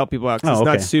I'll just tell people about, because it's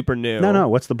not super new. No.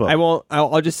 What's the book?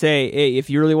 I'll just say, if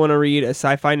you really want to read a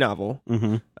sci-fi novel,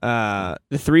 The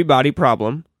Three Body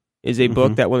Problem is a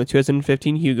book that won the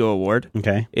 2015 Hugo Award.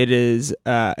 Okay. It is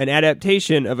an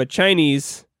adaptation of a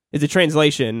Chinese. It's a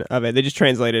translation of it. They just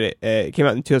translated it. It came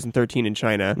out in 2013 in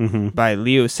China by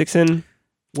Liu Cixin.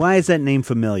 Why is that name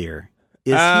familiar?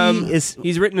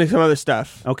 He's written some other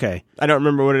stuff. Okay. I don't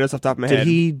remember what it is off the top of my head. Did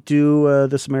he do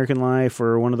This American Life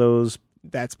or one of those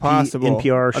That's possible.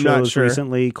 NPR I'm not shows sure.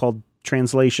 recently called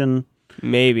Translation?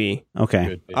 Maybe.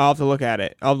 Okay. I'll have to look at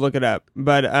it. I'll look it up.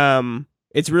 But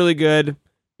it's really good.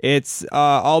 It's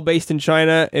all based in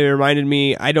China. It reminded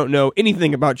me, I don't know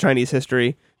anything about Chinese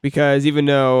history because even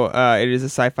though it is a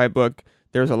sci-fi book,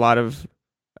 there's a lot of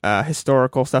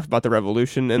historical stuff about the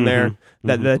revolution in there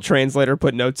that the translator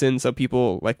put notes in, so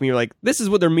people like me are like, this is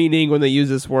what they're meaning when they use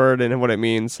this word and what it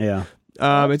means. Yeah.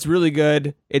 It's really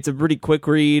good. It's a pretty quick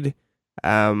read.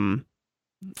 It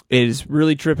is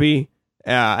really trippy.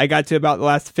 I got to about the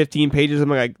last 15 pages. I'm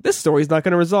like, this story's not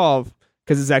going to resolve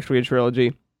because it's actually a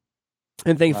trilogy.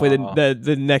 And thankfully,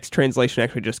 the next translation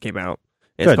actually just came out.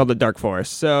 It's called The Dark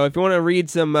Forest. So if you want to read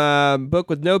some book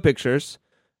with no pictures,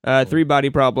 Three Body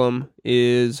Problem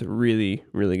is really,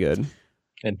 really good.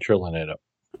 And trilling it up.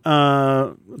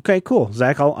 Okay, cool.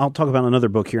 Zach, I'll talk about another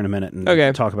book here in a minute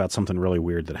and talk about something really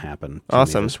weird that happened to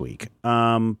me this week.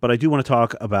 But I do want to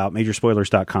talk about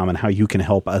Majorspoilers.com and how you can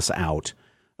help us out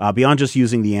beyond just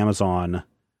using the Amazon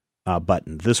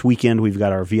button. This weekend, we've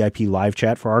got our VIP live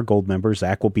chat for our gold members.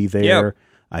 Zach will be there. Yep.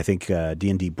 I think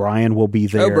D&D Brian will be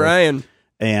there. Oh, Brian.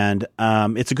 And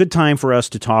it's a good time for us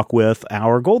to talk with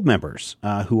our gold members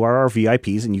who are our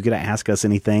VIPs, and you get to ask us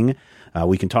anything.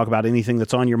 We can talk about anything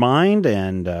that's on your mind,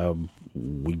 and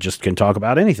we just can talk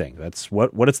about anything. That's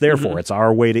what it's there for. It's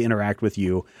our way to interact with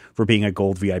you for being a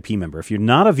gold VIP member. If you're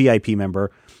not a VIP member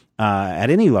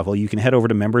at any level, you can head over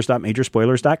to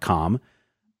members.majorspoilers.com.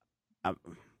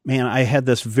 Man, I had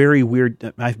this very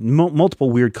weird, I had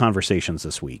multiple weird conversations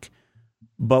this week,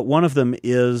 but one of them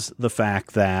is the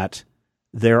fact that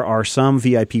there are some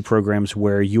VIP programs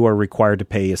where you are required to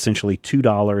pay essentially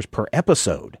 $2 per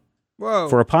episode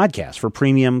for a podcast, for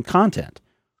premium content.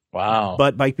 Wow.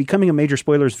 But by becoming a Major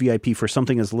Spoilers VIP for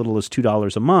something as little as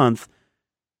 $2 a month,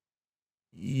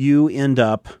 you end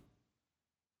up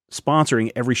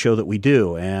sponsoring every show that we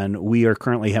do. And we are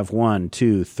currently have 1,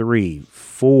 2, 3,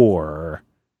 4,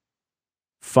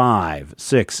 5,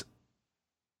 6,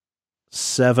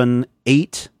 7,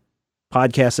 8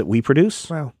 podcasts that we produce.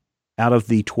 Wow. Out of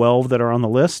the 12 that are on the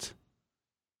list.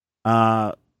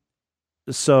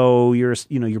 So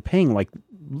you're paying like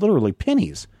literally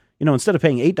pennies. Instead of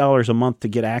paying $8 a month to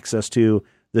get access to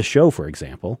the show, for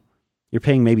example, you're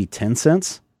paying maybe 10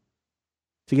 cents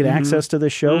to get access to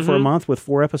this show for a month with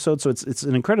 4 episodes. So it's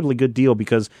an incredibly good deal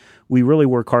because we really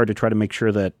work hard to try to make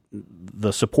sure that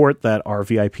the support that our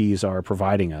VIPs are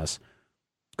providing us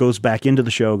goes back into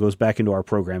the show, goes back into our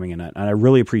programming. And I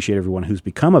really appreciate everyone who's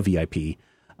become a VIP.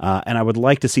 And I would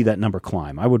like to see that number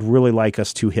climb. I would really like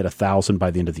us to hit 1,000 by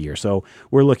the end of the year. So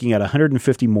we're looking at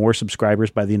 150 more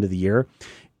subscribers by the end of the year.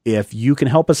 If you can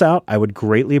help us out, I would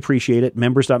greatly appreciate it.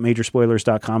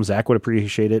 Members.majorspoilers.com. Zach would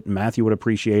appreciate it. Matthew would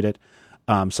appreciate it.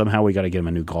 Somehow we got to get him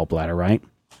a new gallbladder, right?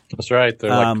 That's right. They're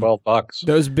like $12.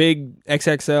 Those big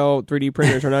XXL 3D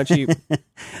printers are not cheap.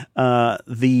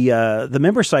 The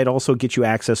member site also gets you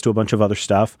access to a bunch of other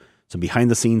stuff. Some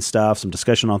behind-the-scenes stuff, some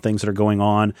discussion on things that are going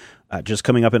on. Just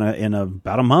coming up in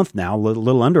about a month now, a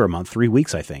little under a month, 3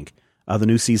 weeks, I think. The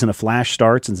new season of Flash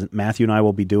starts, and Matthew and I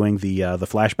will be doing the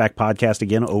Flashback podcast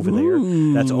again over there.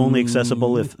 That's only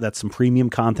accessible if that's some premium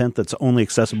content that's only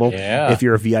accessible if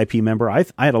you're a VIP member. I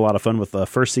had a lot of fun with the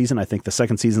first season. I think the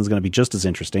second season is going to be just as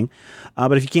interesting.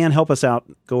 But if you can help us out,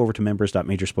 go over to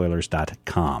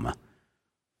members.majorspoilers.com.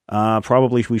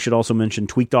 Probably we should also mention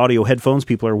Tweaked Audio headphones.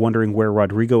 People are wondering where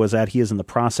Rodrigo is at. He is in the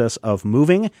process of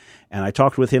moving, and I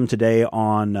talked with him today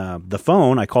on the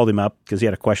phone. I called him up because he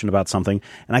had a question about something,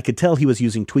 and I could tell he was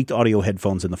using Tweaked Audio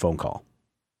headphones in the phone call.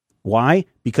 Why?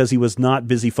 Because he was not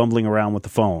busy fumbling around with the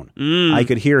phone. I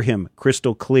could hear him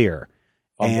crystal clear.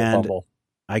 Fumble.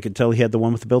 I could tell he had the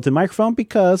one with the built-in microphone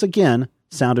because, again,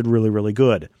 sounded really, really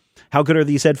good. How good are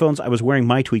these headphones? I was wearing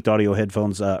my Tweaked Audio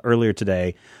headphones earlier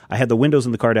today. I had the windows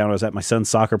in the car down. I was at my son's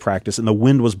soccer practice, and the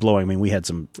wind was blowing. I mean, we had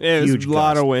some huge gusts. A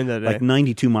lot of wind today. Like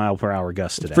 92 mile per hour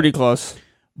gusts today. It's pretty close.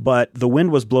 But the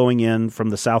wind was blowing in from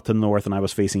the south to the north, and I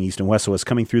was facing east and west, so it was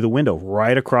coming through the window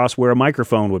right across where a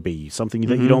microphone would be, something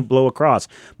that you don't blow across.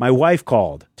 My wife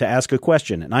called to ask a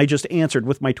question, and I just answered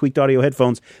with my Tweaked Audio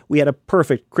headphones. We had a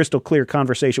perfect, crystal clear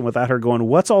conversation without her going,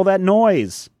 "What's all that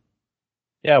noise?"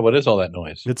 Yeah, what is all that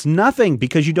noise? It's nothing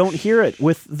because you don't hear it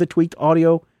with the Tweaked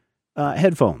Audio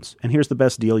headphones. And here's the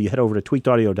best deal. You head over to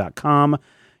tweakedaudio.com.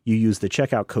 You use the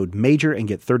checkout code MAJOR and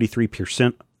get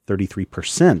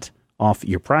 33% off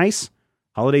your price.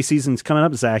 Holiday season's coming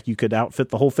up, Zach. You could outfit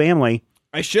the whole family.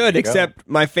 I should, except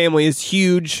my family is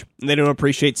huge, and they don't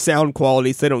appreciate sound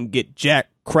quality, so they don't get jack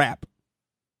crap.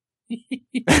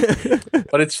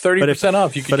 But it's 30%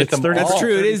 off. You can get them all. That's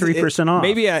true. It is 3% off.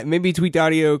 Maybe Tweaked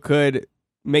Audio could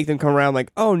make them come around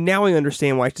like, oh, now I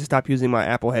understand why I should stop using my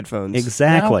Apple headphones.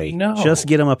 Exactly. No. Just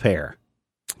get them a pair.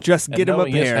 Just get them a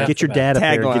knowing is pair. half Get your the dad a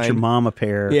pair. Tagline. Get your mom a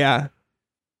pair. Yeah.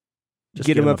 Just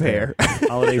get them a pair.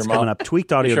 Holidays Your mom- coming up. Get your mom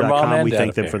Tweakedaudio.com. and We dad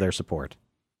thank a them pair. for their support.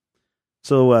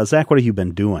 So, Zach, what have you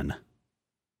been doing?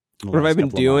 What have I been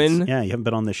doing? Yeah, you haven't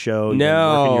been on this show. You've No.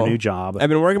 been working your new job. I've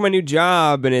been working my new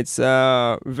job, and it's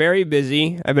very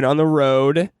busy. I've been on the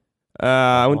road.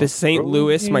 I went to St.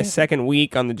 Louis my second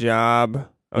week on the job.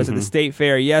 I was at the State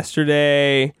Fair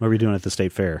yesterday. What were you doing at the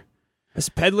State Fair? I was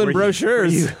peddling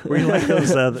brochures. Were you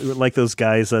like those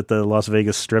guys at the Las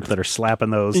Vegas Strip that are slapping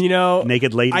those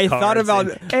naked lady I cars thought about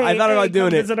saying,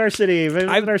 doing it. Visit our city.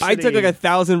 I took like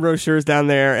 1,000 brochures down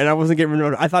there, and I wasn't getting rid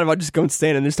of them. I thought about just going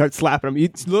stand and just start slapping them. You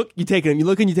look, you take them. You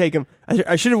look and you take them.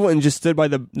 I should have went and just stood by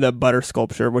the butter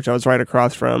sculpture, which I was right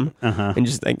across from, and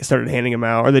just like started handing them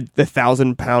out. Or the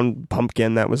 1,000-pound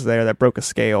pumpkin that was there that broke a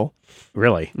scale.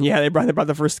 Really? Yeah, they brought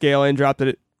the first scale in, dropped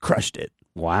it, crushed it.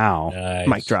 Wow. Nice.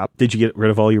 Mic drop. Did you get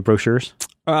rid of all your brochures?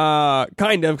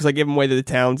 Kind of, because I gave them away to the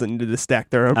towns that needed to stack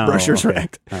their brochures okay.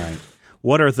 racked. All right.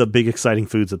 What are the big exciting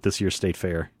foods at this year's State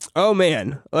Fair? Oh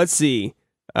man, let's see.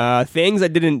 Things I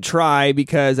didn't try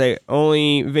because I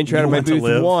only ventured out of my went to booth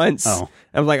live? once. Oh.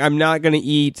 I was like, I'm not going to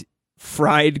eat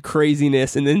fried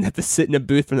craziness and then have to sit in a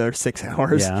booth for another 6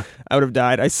 hours. Yeah. I would have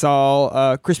died. I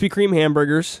saw Krispy Kreme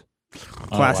hamburgers,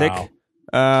 classic. wow.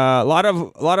 A lot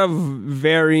of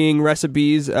varying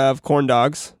recipes of corn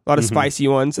dogs. A lot of spicy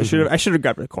ones. I should have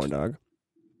grabbed a corn dog.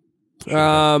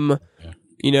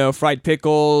 Fried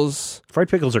pickles. Fried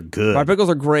pickles are good. Fried pickles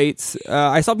are great.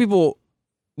 I saw people.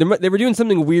 They were doing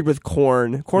something weird with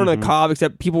corn on the cob,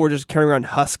 except people were just carrying around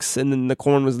husks, and then the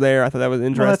corn was there. I thought that was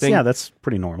interesting. That's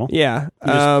pretty normal. Yeah. You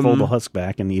just fold the husk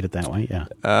back and eat it that way.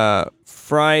 Yeah.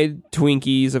 Fried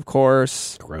Twinkies, of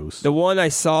course. Gross. The one I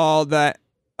saw that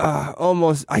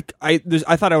almost I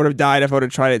thought I would have died if I would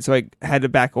have tried it, so I had to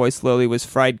back away slowly. Was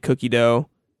fried cookie dough.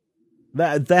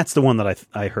 That's the one that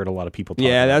I heard a lot of people talk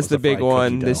about. That's was the big fried cookie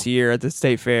one dough. this year at the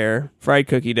State Fair. Fried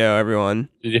cookie dough, everyone.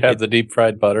 Did you have the deep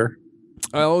fried butter?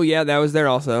 Oh yeah, that was there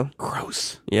also.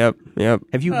 Gross. Yep.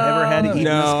 Have you ever had eaten this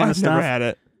No, kind of I've stuff? never had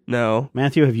it. No.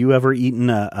 Matthew, have you ever eaten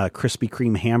a Krispy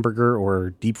Kreme hamburger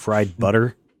or deep fried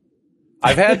butter?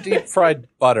 I've had deep fried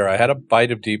butter. I had a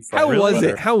bite of deep fried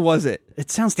butter. How was it?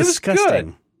 It sounds It was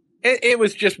disgusting. good. It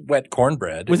was just wet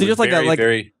cornbread. Was it just like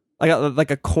very,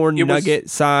 a corn It was- nugget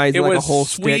size, it like was a whole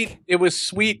sweet. stick? It was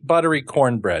sweet, buttery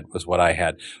cornbread was what I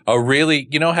had. A really,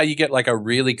 you know how you get like a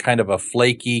really kind of a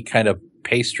flaky kind of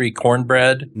pastry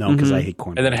cornbread, No, because I hate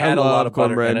cornbread. and then it had a love lot of butter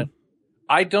cornbread. in it.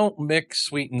 I don't mix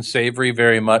sweet and savory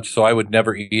very much, so I would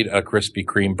never eat a Krispy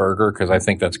Kreme burger because I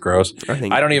think that's gross.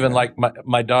 I don't even like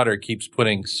my daughter keeps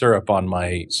putting syrup on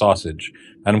my sausage,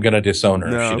 and I'm going to disown her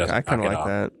if she No, doesn't. I kind of knock it like off.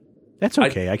 that. That's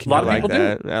okay. I can a lot do of I that. people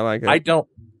like that. I like it.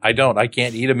 I don't. I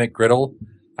can't eat a McGriddle.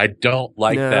 I don't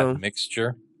like No. that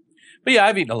mixture. But yeah,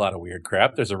 I've eaten a lot of weird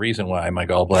crap. There's a reason why my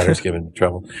gallbladder's giving me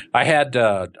trouble. I had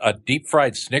a deep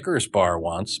fried Snickers bar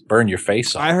once. Burn your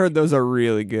face off. I heard those are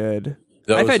really good.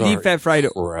 Those I've had are deep fat fried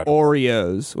incredible.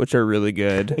 Oreos, which are really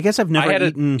good. I guess I've I never had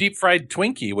eaten. a deep fried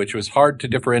Twinkie, which was hard to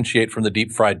differentiate from the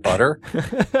deep fried butter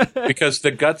because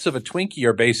the guts of a Twinkie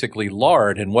are basically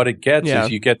lard. And what it gets Yeah.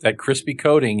 is you get that crispy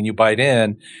coating and you bite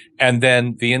in, and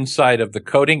then the inside of the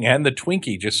coating and the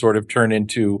Twinkie just sort of turn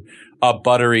into a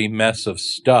buttery mess of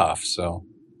stuff. So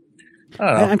I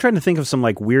don't know. I'm trying to think of some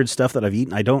like weird stuff that I've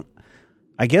eaten.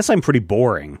 I guess I'm pretty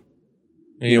boring.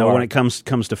 You know, are. when it comes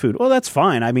to food. Well, that's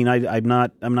fine. I mean, I'm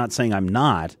not saying I'm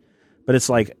not, but it's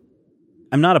like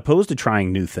I'm not opposed to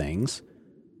trying new things.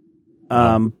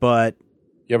 But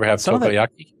You ever have some of that-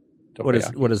 takoyaki?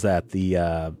 what is that?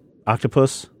 The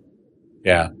octopus?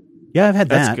 Yeah. Yeah, I've had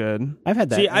that. That's good. I've had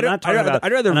that. See, I'm not talking about-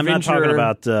 I'd rather and I'm not talking venture-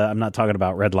 about. I'm not talking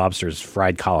about Red Lobster's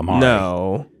fried calamari.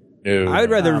 No. I would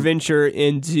rather venture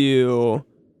into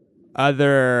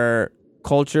other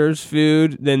cultures'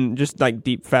 food than just like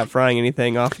deep fat frying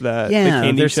anything off the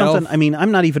candy there's shelf. something. I mean,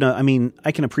 I'm not even. I mean,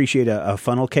 I can appreciate a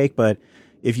funnel cake, but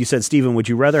if you said, Stephen, would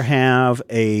you rather have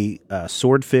a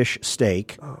swordfish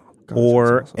steak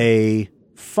or a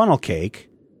funnel cake?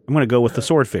 I'm going to go with the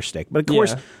swordfish steak. But of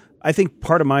course, I think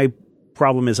part of my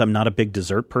problem is I'm not a big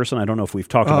dessert person. I don't know if we've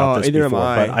talked about this either before,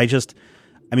 am I. but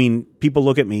I mean, people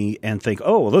look at me and think,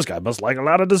 oh, well, this guy must like a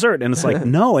lot of dessert. And it's like,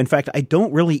 no, in fact, I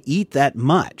don't really eat that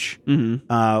much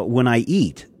when I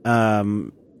eat.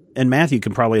 And Matthew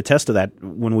can probably attest to that.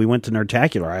 When we went to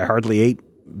Nerdtacular, I hardly ate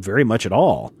very much at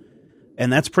all.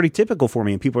 And that's pretty typical for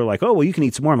me. And people are like, oh, well, you can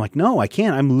eat some more. I'm like, no, I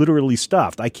can't. I'm literally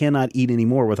stuffed. I cannot eat any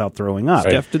more without throwing up.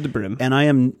 Stuffed to the brim. And I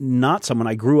am not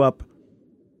someone,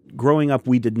 growing up,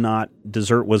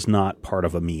 dessert was not part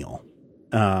of a meal.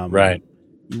 Right.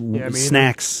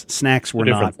 Snacks were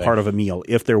not part of a meal.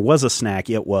 If there was a snack,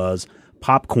 it was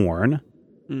popcorn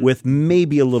with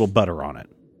maybe a little butter on it.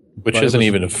 Which isn't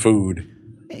even a food.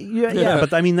 Yeah,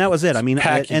 but I mean, that was it. I mean,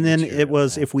 and then it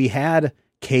was, if we had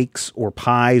cakes or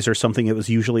pies or something, it was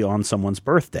usually on someone's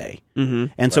birthday.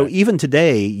 Mm-hmm. And so even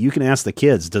today, you can ask the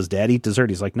kids, does Dad eat dessert?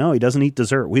 He's like, no, he doesn't eat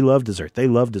dessert. We love dessert. They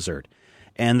love dessert.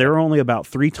 And there are only about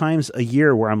 3 times a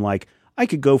year where I'm like, I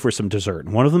could go for some dessert.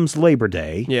 And one of them's Labor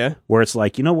Day, where it's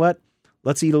like, you know what?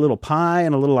 Let's eat a little pie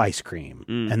and a little ice cream.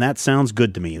 And that sounds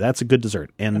good to me. That's a good dessert.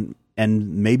 And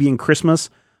maybe in Christmas,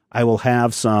 I will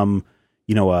have some,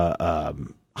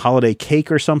 holiday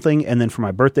cake or something. And then for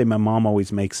my birthday, my mom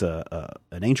always makes an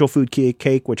angel food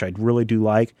cake, which I really do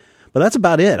like. But that's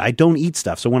about it. I don't eat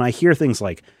stuff. So when I hear things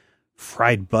like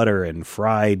fried butter and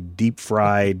deep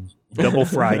fried, double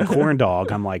fried corn dog,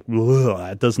 I'm like,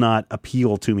 it does not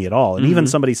appeal to me at all. And even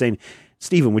somebody saying,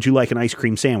 Stephen, would you like an ice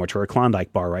cream sandwich or a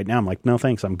Klondike bar right now? I'm like, no,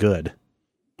 thanks. I'm good.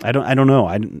 I don't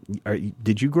know.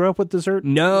 Did you grow up with dessert?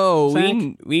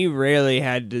 No, we rarely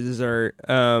had dessert.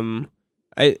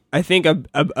 I think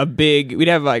a big, we'd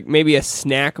have like maybe a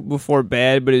snack before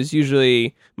bed, but it was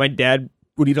usually my dad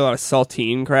would eat a lot of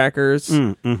saltine crackers.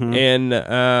 And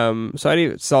so I'd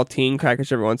eat saltine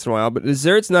crackers every once in a while, but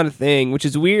dessert's not a thing, which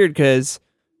is weird because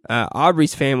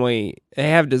Aubrey's family, they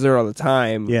have dessert all the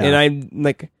time. Yeah. And I'm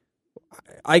like,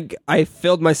 I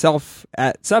filled myself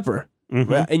at supper.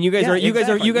 And you guys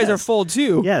are full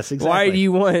too. Yes, exactly. Why do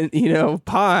you want,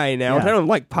 pie now? I don't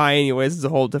like pie anyways. It's a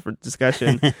whole different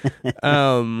discussion.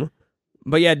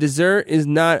 But yeah, dessert is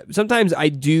not, sometimes I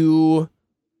do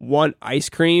want ice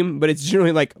cream, but it's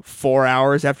generally like 4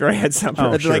 hours after I had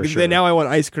supper. Then now I want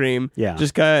ice cream. Yeah.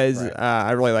 Just because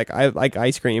I like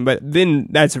ice cream, but then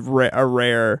that's a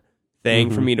rare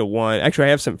thing for me to want. Actually,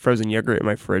 I have some frozen yogurt in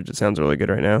my fridge. It sounds really good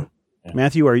right now. Yeah.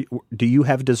 Matthew, do you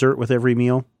have dessert with every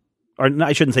meal? Or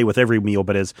I shouldn't say with every meal,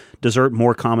 but is dessert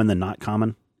more common than not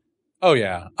common? Oh,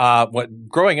 yeah.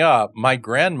 Growing up, my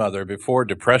grandmother, before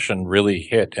depression really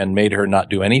hit and made her not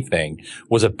do anything,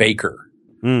 was a baker.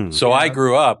 So I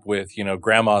grew up with,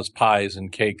 grandma's pies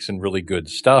and cakes and really good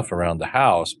stuff around the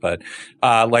house. But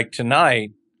like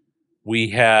tonight, we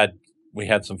had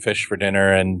some fish for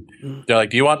dinner, and they're like,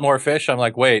 do you want more fish? I'm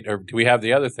like, wait, or do we have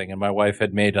the other thing? And my wife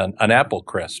had made an apple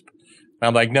crisp.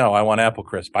 I'm like, no, I want apple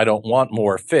crisp. I don't want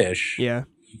more fish. Yeah.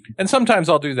 And sometimes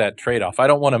I'll do that trade-off. I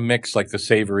don't want to mix like the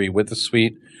savory with the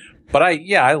sweet. But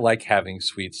I like having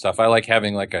sweet stuff. I like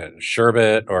having like a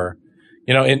sherbet or,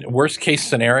 in worst case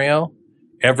scenario,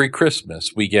 every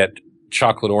Christmas we get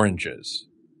chocolate oranges.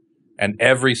 And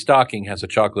every stocking has a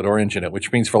chocolate orange in it,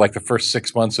 which means for like the first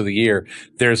 6 months of the year,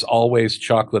 there's always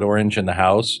chocolate orange in the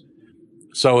house.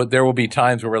 So there will be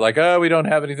times where we're like, oh, we don't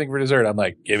have anything for dessert. I'm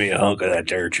like, give me a hunk of that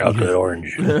there chocolate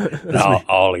orange.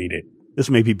 I'll eat it. This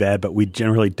may be bad, but we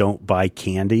generally don't buy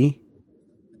candy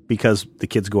because the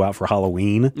kids go out for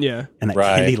Halloween. Yeah. And that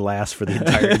candy lasts for the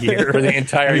entire year. For the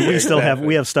entire year.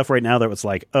 We have stuff right now that was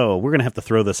like, oh, we're going to have to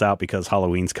throw this out because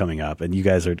Halloween's coming up and you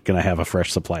guys are going to have a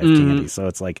fresh supply of candy. So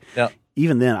it's like,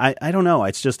 even then, I don't know.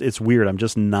 It's weird. I'm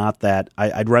just not that.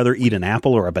 I'd rather eat an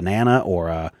apple or a banana or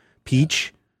a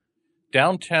peach.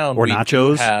 Downtown, or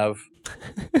nachos.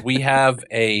 We have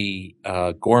a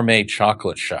gourmet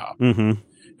chocolate shop.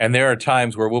 And there are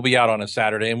times where we'll be out on a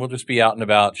Saturday and we'll just be out and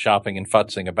about shopping and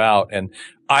futzing about. And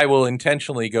I will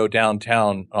intentionally go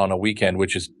downtown on a weekend,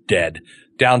 which is dead.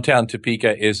 Downtown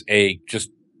Topeka is a just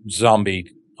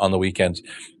zombie on the weekends.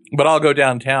 But I'll go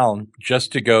downtown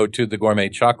just to go to the gourmet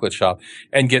chocolate shop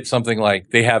and get something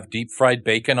like they have deep fried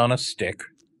bacon on a stick.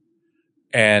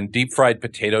 And deep fried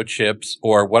potato chips,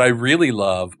 or what I really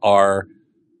love are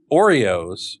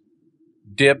Oreos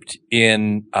dipped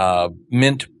in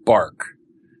mint bark.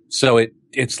 So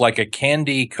it's like a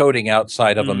candy coating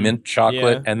outside of a mint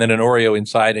chocolate and then an Oreo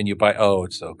inside, and you buy,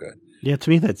 it's so good. Yeah, to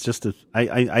me, that's just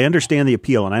I understand the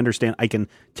appeal, and I understand I can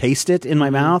taste it in my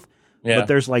mouth, but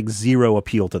there's like zero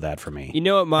appeal to that for me. You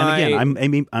know what and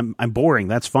again, I'm boring,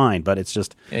 that's fine, but it's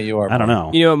just, you are. I don't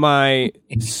know. You know what my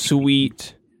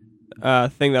sweet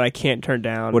thing that I can't turn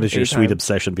down. What is your sweet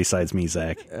obsession besides me,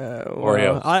 Zach?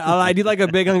 Oreo. I do like a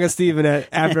big hunk of Steven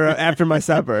after my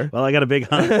supper. Well, I got a big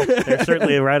hunk. They're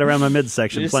certainly right around my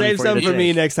midsection. Just save some for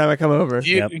me next time I come over.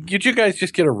 You guys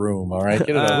just get a room, all right?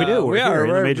 Get it we do.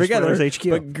 We're Major together. Spoilers HQ.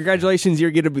 But congratulations, you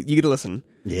get to listen.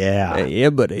 Yeah. Yeah,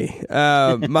 buddy.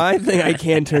 My thing I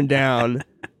can't turn down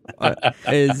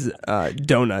is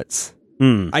donuts.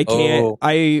 I can't. Oh.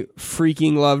 I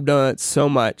freaking love donuts so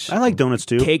much. I like donuts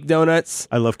too. Cake donuts.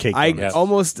 I love cake I donuts.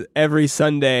 almost every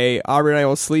Sunday, Aubrey and I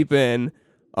will sleep in.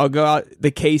 I'll go out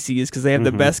the Casey's because they have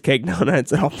the best cake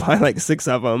donuts, and I'll buy like 6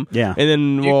 of them. Yeah. And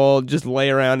then we'll just lay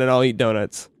around and I'll eat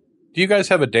donuts. Do you guys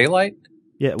have a daylight?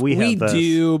 Yeah, we have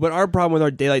do, but our problem with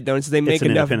our daylight donuts is they make It's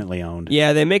an enough. independently owned.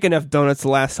 Yeah, they make enough donuts to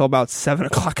last till about 7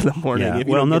 o'clock in the morning. Yeah. if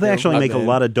you Well, don't no, get they there actually make a then.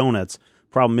 lot of donuts.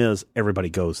 Problem is, everybody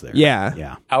goes there. Yeah.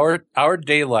 Yeah. Our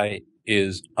daylight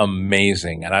is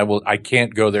amazing, and I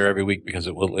can't go there every week because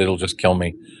it'll just kill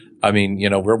me. I mean,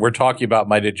 we're talking about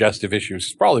my digestive issues.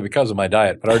 It's probably because of my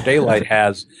diet, but our daylight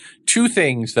has 2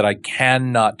 things that I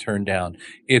cannot turn down.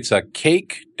 It's a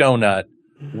cake donut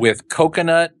with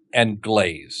coconut and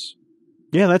glaze.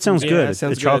 Yeah, that sounds Yeah, good. that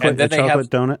sounds the good. chocolate, And then the they chocolate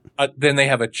donut. Then they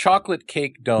have a chocolate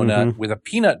cake donut with a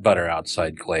peanut butter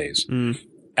outside glaze.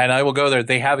 And I will go there.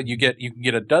 They have it. You can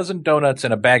get a dozen donuts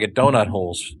and a bag of donut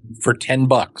holes for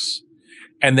 $10.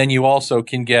 And then you also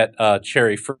can get a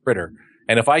cherry fritter.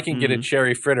 And if I can get a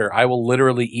cherry fritter, I will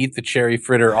literally eat the cherry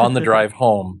fritter on the drive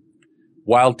home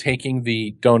while taking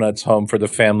the donuts home for the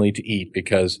family to eat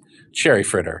because cherry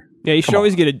fritter. Yeah, you should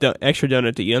always get an extra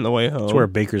donut to eat on the way home. That's where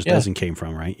Baker's dozen came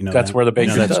from, right? You know That's that? where the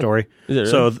Baker's you know that dozen- story. Is it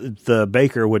So really? the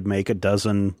baker would make a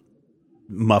dozen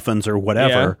muffins or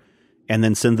whatever, and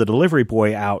then send the delivery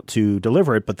boy out to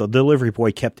deliver it. But the delivery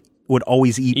boy would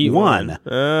always eat one.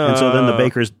 And so then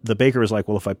the baker was like,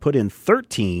 well, if I put in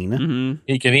 13,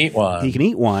 He can eat one. he can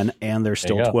eat one, and there's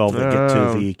There you still go. 12 that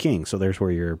get to the king. So there's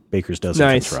where your baker's dozen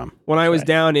nice. comes from. When I was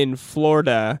down in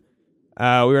Florida, we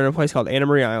were in a place called Anna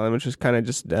Maria Island, which was kind of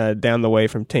just down the way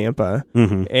from Tampa.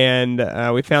 And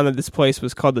we found that this place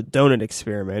was called the Donut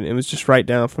Experiment. It was just right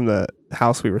down from the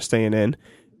house we were staying in.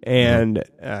 And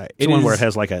It's one where it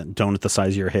has like a donut the size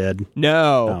of your head.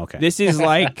 No. Oh, okay. This is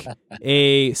like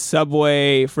a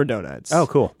Subway for donuts. Oh,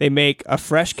 cool. They make a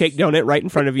fresh cake donut right in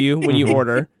front of you when you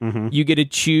order. You get to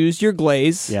choose your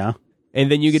glaze. Yeah.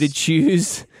 And then you get to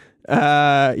choose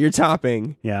your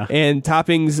topping. Yeah. And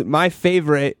toppings, my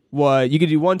favorite was you could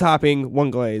do one topping,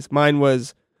 one glaze. Mine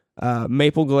was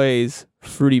maple glaze,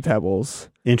 Fruity Pebbles.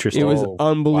 Interesting. It was Oh,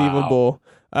 unbelievable.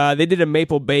 They did a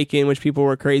maple bacon, which people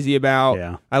were crazy about.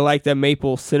 Yeah. I like that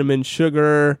maple cinnamon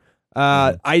sugar.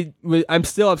 I'm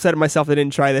still upset at myself that I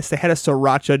didn't try this. They had a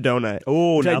sriracha donut.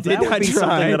 Oh, which now I did that would not be try.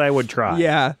 something that I would try.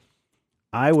 Yeah,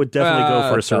 I would definitely go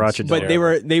for a sriracha donut.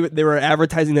 but they were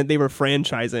advertising that they were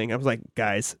franchising. I was like,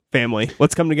 guys, family,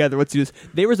 let's come together. Let's do this.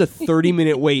 There was a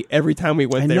 30-minute wait every time we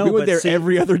went I there. know, We went but there see-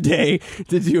 every other day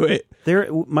to do it.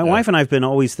 My wife and I have been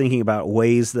always thinking about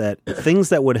things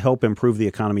that would help improve the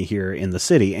economy here in the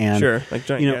city. And Sure, like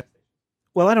giant. you know,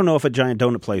 well, I don't know if a giant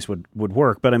donut place would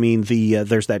work, but I mean,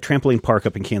 there's that trampoline park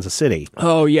up in Kansas City,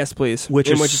 Oh yes, please. which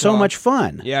In is Wichita. so much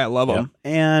fun. Yeah, I love them.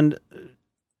 And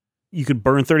you could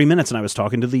burn 30 minutes. And I was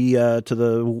talking to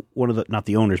the one of the, not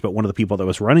the owners, but one of the people that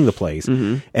was running the place,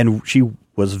 and she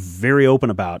was very open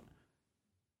about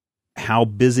how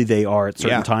busy they are at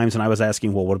certain Yeah. times. And I was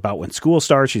asking, well, what about when school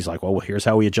starts? She's like, well, here's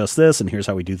how we adjust this, and here's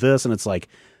how we do this. And it's like,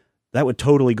 that would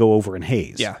totally go over in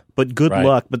haze. Yeah. But good Right.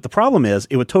 luck. But the problem is,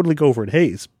 it would totally go over in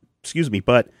haze. Excuse me.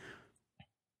 But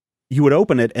you would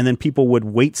open it, and then people would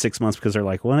wait 6 months because they're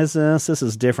like, what is this? This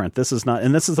is different. This is not.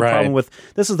 And this is the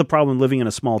Right. problem living in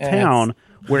a small town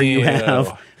where you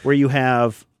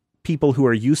have people who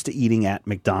are used to eating at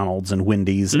McDonald's and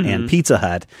Wendy's and Pizza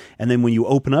Hut. And then when you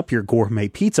open up your gourmet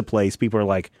pizza place, people are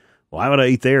like, why would I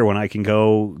eat there when I can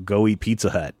go eat Pizza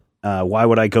Hut? Why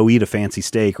would I go eat a fancy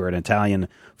steak or an Italian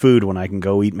food when I can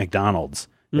go eat McDonald's?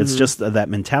 It's just that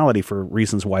mentality for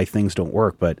reasons why things don't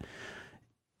work. But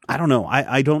I don't know.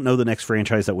 I don't know the next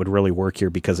franchise that would really work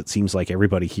here because it seems like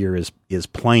everybody here is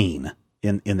plain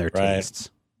in their Right.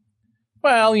 tastes.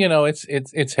 Well,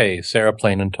 it's hay, Sarah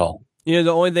Plain and Tall. You know,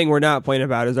 the only thing we're not playing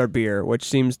about is our beer, which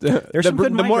seems There's some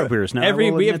good micro beers now, I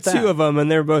will we have admit that. 2 of them, and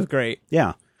they're both great.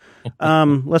 Yeah.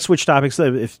 Let's switch topics.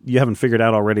 If you haven't figured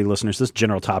out already, listeners, this is a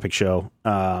general topic show.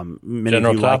 Many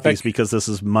General of you like topic? these because this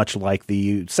is much like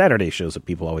the Saturday shows that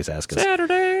people always ask us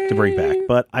to bring back.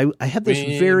 But I had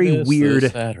this very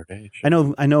weird. Saturday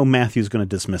show. I know Matthew's going to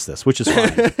dismiss this, which is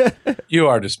fine. You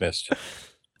are dismissed.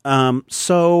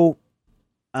 So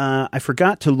I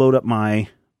forgot to load up my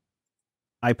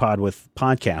iPod with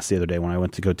podcasts the other day when I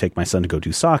went to go take my son to go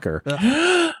do soccer.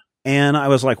 And I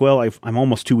was like, well, I'm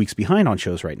almost 2 weeks behind on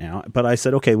shows right now. But I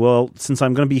said, okay, well, since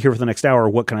I'm going to be here for the next hour,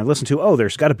 what can I listen to? Oh,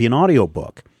 there's got to be an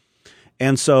audiobook.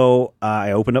 And so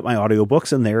I opened up my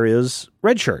audiobooks, and there is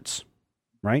Red Shirts,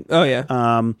 right? Oh yeah.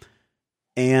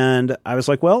 And I was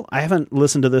like, well, I haven't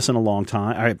listened to this in a long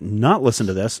time. I have not listened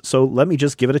to this. So let me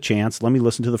just give it a chance. Let me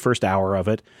listen to the first hour of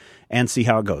it and see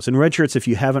how it goes. And Red Shirts, if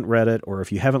you haven't read it or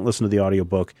if you haven't listened to the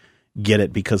audiobook, get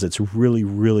it because it's really,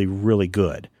 really, really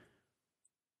good.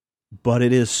 But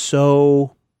it is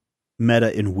so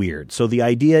meta and weird. So the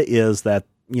idea is that,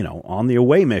 you know, on the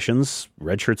away missions,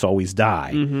 Red Shirts always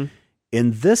die. Mm-hmm.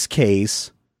 In this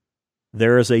case,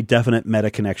 there is a definite meta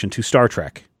connection to Star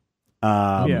Trek.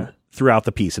 Throughout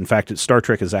the piece. In fact, Star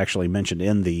Trek is actually mentioned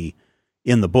in the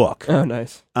book. Oh,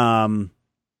 nice. And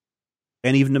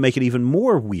even to make it even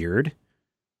more weird,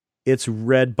 it's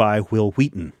read by Will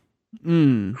Wheaton.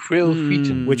 Will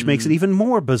Wheaton. Which makes it even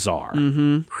more bizarre.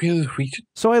 Mm-hmm. Will Wheaton.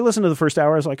 So I listened to the first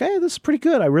hour. I was like, hey, this is pretty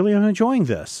good. I really am enjoying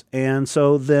this. And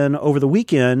so then over the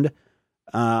weekend,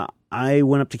 I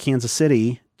went up to Kansas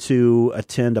City to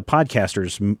attend a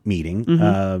podcasters meeting.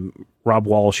 Mm-hmm. Rob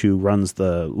Walsh, who runs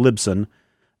the Libsyn,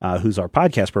 who's our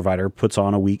podcast provider, puts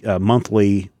on a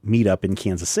monthly meetup in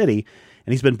Kansas City.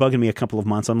 And he's been bugging me a couple of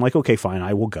months. I'm like, okay, fine,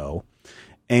 I will go.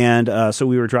 And so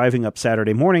we were driving up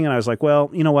Saturday morning, and I was like,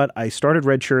 well, you know what? I started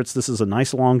Red Shirts. This is a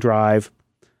nice long drive.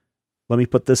 Let me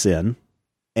put this in,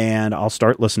 and I'll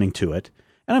start listening to it.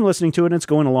 And I'm listening to it, and it's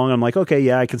going along. I'm like, okay,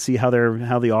 yeah, I can see how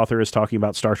the author is talking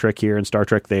about Star Trek here and Star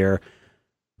Trek there.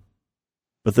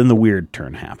 But then the weird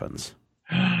turn happens.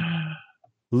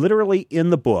 Literally in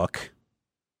the book,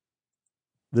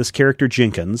 this character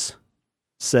Jenkins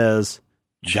says,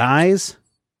 guys,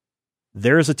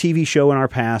 there is a TV show in our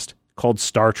past called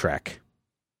Star Trek.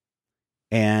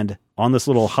 And on this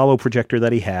little hollow projector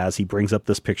that he has, he brings up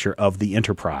this picture of the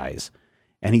Enterprise.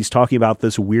 And he's talking about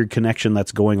this weird connection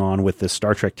that's going on with this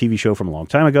Star Trek TV show from a long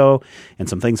time ago and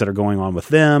some things that are going on with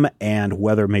them and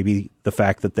whether maybe the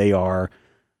fact that they are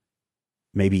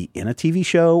maybe in a TV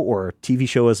show or a TV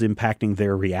show is impacting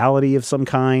their reality of some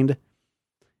kind.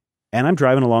 And I'm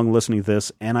driving along listening to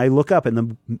this, and I look up,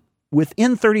 and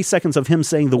within 30 seconds of him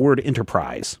saying the word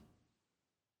Enterprise,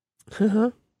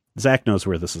 Zach knows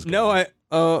where this is going. No,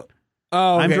 okay.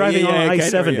 I'm driving on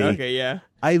I-70. Okay, yeah.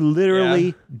 I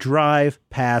literally drive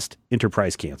past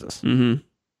Enterprise, Kansas. Mm-hmm.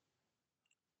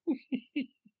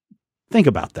 Think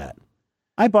about that.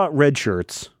 I bought Red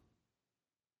Shirts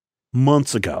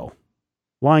months ago,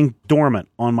 lying dormant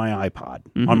on my iPod,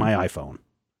 on my iPhone.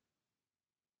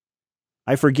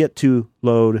 I forget to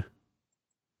load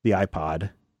the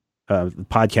iPod, the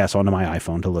podcast onto my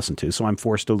iPhone to listen to. So I'm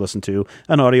forced to listen to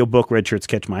an audiobook, Red Shirts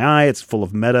Catch My Eye. It's full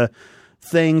of meta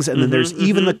things. And then there's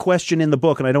even the question in the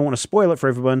book, and I don't want to spoil it for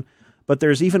everyone, but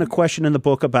there's even a question in the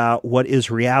book about what is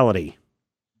reality.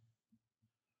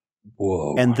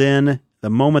 Whoa. And then the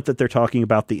moment that they're talking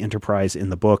about the Enterprise in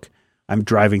the book, I'm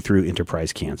driving through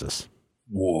Enterprise, Kansas.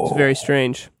 Whoa. It's very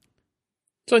strange.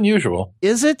 It's unusual.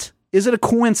 Is it? Is it a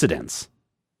coincidence?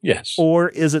 Yes. Or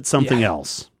is it something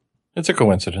else? It's a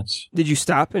coincidence. Did you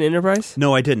stop in Enterprise?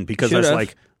 No, I didn't, because I was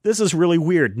like, this is really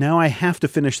weird. Now I have to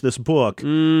finish this book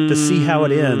to see how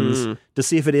it ends, to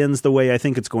see if it ends the way I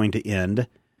think it's going to end.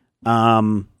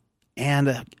 And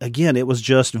again, it was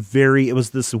just it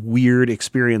was this weird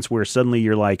experience where suddenly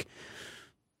you're like,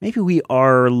 maybe we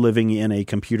are living in a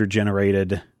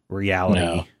computer-generated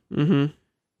reality. No,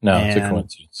 it's a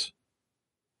coincidence.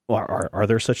 Well, are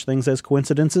there such things as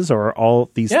coincidences, or are all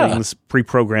these things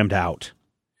pre-programmed out?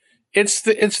 It's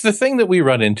the thing that we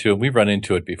run into, and we've run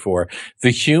into it before.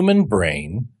 The human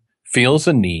brain feels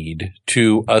a need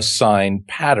to assign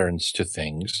patterns to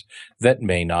things that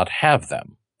may not have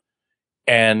them.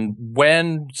 And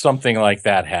when something like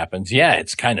that happens,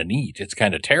 it's kind of neat. It's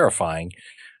kind of terrifying,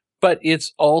 but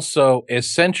it's also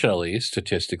essentially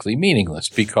statistically meaningless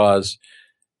because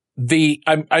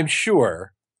I'm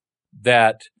sure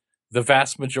that the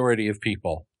vast majority of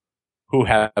people who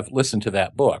have listened to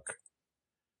that book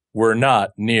were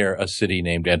not near a city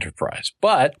named Enterprise,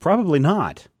 but probably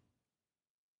not.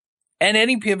 At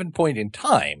any given point in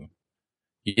time,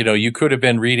 you could have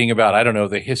been reading about, I don't know,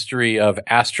 the history of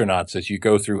astronauts as you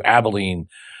go through Abilene,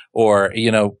 or,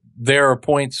 there are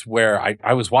points where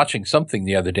I was watching something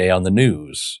the other day on the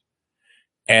news,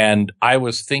 and I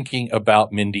was thinking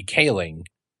about Mindy Kaling.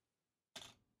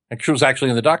 She was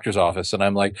actually in the doctor's office, and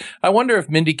I'm like, I wonder if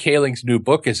Mindy Kaling's new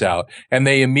book is out. And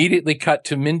they immediately cut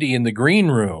to Mindy in the green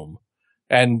room,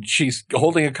 and she's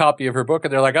holding a copy of her book,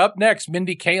 and they're like, up next,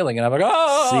 Mindy Kaling. And I'm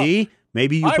like, see,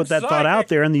 maybe you put that thought out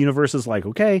there, and the universe is like,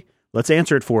 okay, let's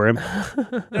answer it for him.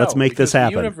 Let's make this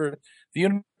happen.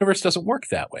 The universe doesn't work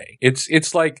that way.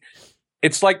 It's like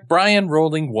Brian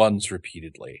rolling ones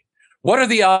repeatedly. What are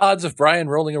the odds of Brian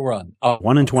rolling a run?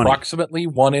 1 in 20. Approximately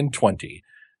 1 in 20.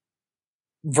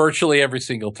 virtually every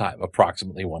single time,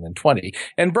 approximately 1 in 20.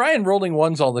 And Brian rolling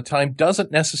ones all the time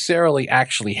doesn't necessarily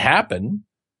actually happen,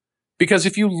 because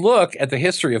if you look at the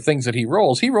history of things that he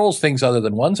rolls things other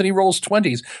than ones, and he rolls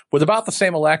 20s with about the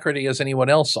same alacrity as anyone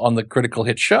else on the Critical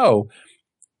Hit show.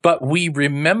 But we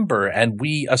remember and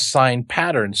we assign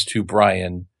patterns to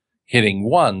Brian hitting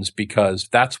ones because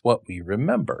that's what we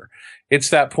remember. It's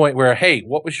that point where, hey,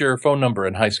 what was your phone number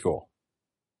in high school?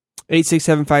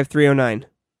 8675309.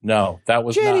 No, that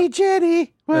was Jenny, not.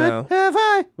 Jenny, what No. have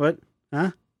I? What? Huh?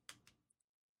 Okay,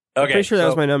 I'm pretty sure that so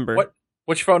was my number.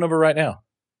 What's your phone number right now?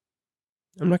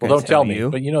 I'm not Well, going don't to tell me, you.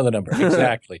 but you know the number.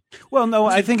 Exactly. Well, no,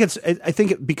 I think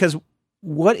because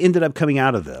what ended up coming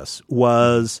out of this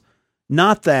was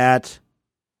not that,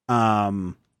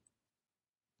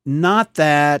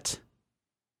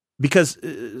 because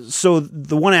so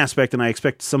the one aspect, and I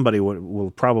expect somebody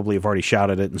will probably have already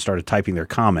shouted it and started typing their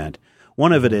comment.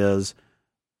 One of it is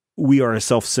we are a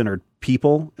self-centered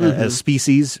people as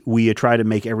species. We try to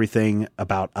make everything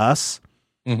about us.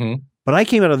 Mm-hmm. But I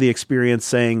came out of the experience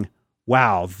saying,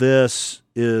 wow, this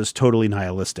is totally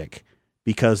nihilistic,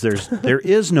 because there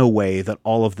is no way that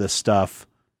all of this stuff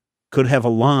could have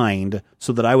aligned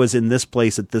so that I was in this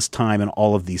place at this time and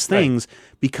all of these things,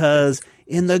 because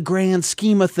in the grand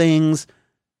scheme of things,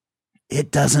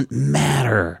 it doesn't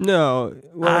matter. No.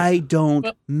 Well, I don't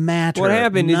matter. what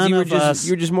happened is None you were of us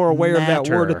just more aware of that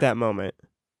word matter. at that moment.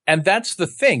 And that's the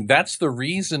thing. That's the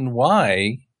reason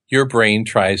why your brain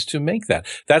tries to make that.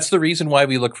 That's the reason why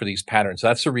we look for these patterns.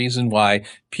 That's the reason why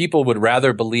people would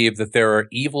rather believe that there are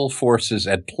evil forces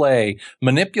at play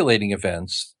manipulating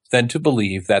events than to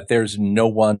believe that there's no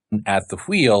one at the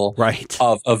wheel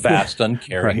of a vast,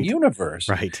 uncaring universe.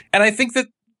 Right. And I think that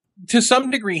to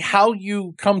some degree, how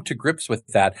you come to grips with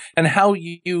that and how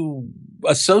you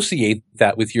associate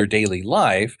that with your daily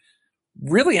life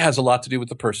really has a lot to do with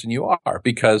the person you are,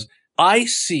 because I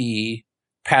see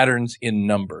patterns in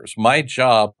numbers. My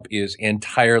job is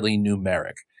entirely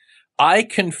numeric. I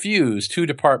confuse two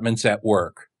departments at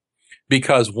work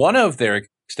because one of their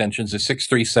extensions is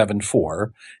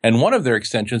 6374 and one of their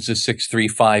extensions is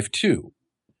 6352.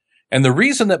 And the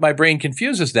reason that my brain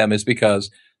confuses them is because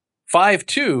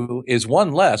 5-2 is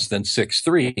one less than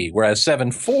 6-3, whereas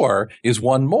 7-4 is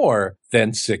one more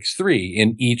than 6-3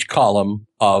 in each column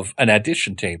of an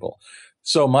addition table.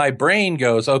 So my brain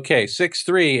goes, okay,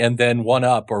 6-3 and then one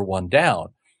up or one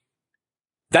down.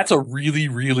 That's a really,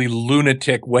 really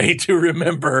lunatic way to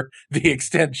remember the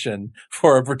extension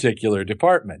for a particular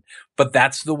department. But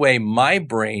that's the way my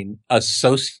brain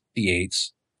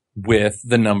associates with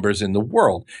the numbers in the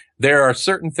world. There are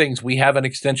certain things. We have an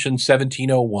extension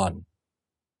 1701.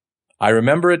 I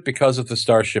remember it because of the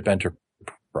Starship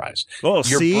Enterprise. Oh,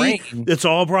 it's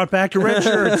all brought back to Red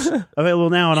Shirts. Available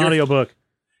now on audiobook.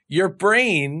 Your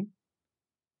brain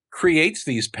creates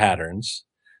these patterns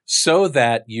so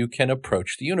that you can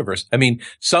approach the universe. I mean,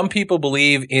 some people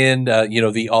believe in,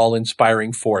 the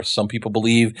all-inspiring force. Some people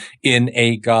believe in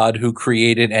a God who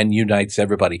created and unites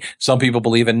everybody. Some people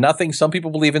believe in nothing. Some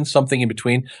people believe in something in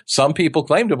between. Some people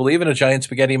claim to believe in a giant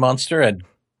spaghetti monster and,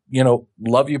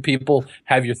 love you people,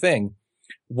 have your thing.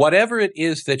 Whatever it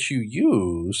is that you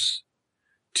use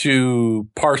to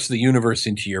parse the universe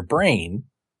into your brain,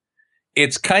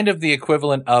 it's kind of the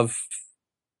equivalent of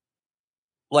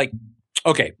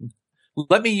okay,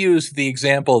 let me use the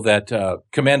example that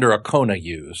Commander Okona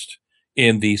used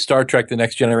in the Star Trek The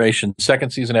Next Generation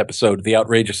second season episode, The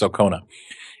Outrageous Okona.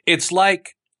 It's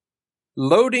like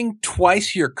loading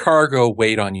twice your cargo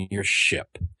weight on your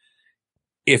ship.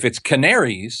 If it's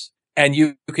canaries and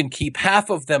you can keep half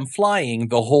of them flying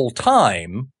the whole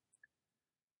time,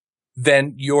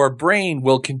 then your brain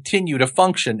will continue to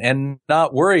function and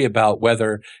not worry about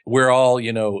whether we're all,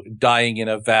 dying in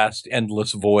a vast,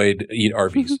 endless void, eat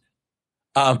Arby's.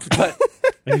 But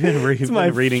it's my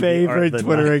favorite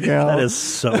Twitter account. That is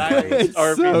so great.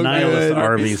 Nihilist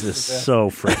Arby's is so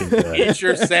freaking good. Eat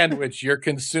your sandwich. You're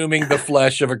consuming the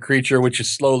flesh of a creature which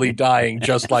is slowly dying,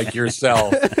 just like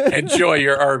yourself. Enjoy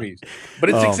your Arby's. But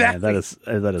it's exactly that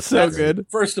is so good.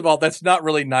 First of all, that's not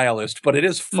really nihilist, but it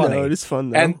is funny. No, it is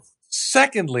fun though. And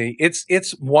secondly,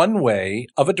 it's one way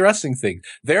of addressing things.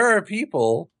 There are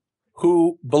people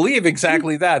who believe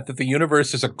exactly that the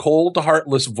universe is a cold,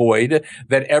 heartless void,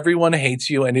 that everyone hates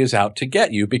you and is out to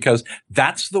get you, because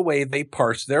that's the way they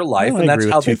parse their life, and that's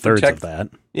how they protect that.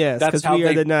 Yes, because we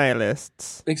are the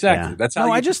nihilists. Exactly. Yeah. That's how.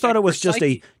 No, I just thought it was just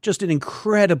an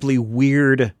incredibly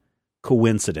weird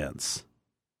coincidence.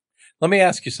 Let me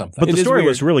ask you something. But the story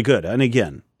was really good, and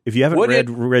again, if you haven't read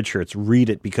Red Shirts, read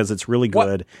it because it's really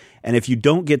good. And if you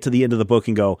don't get to the end of the book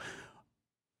and go,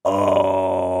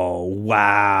 oh,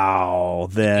 wow,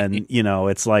 then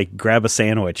it's like grab a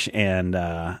sandwich and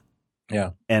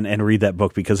and read that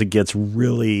book, because it gets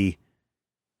really,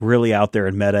 really out there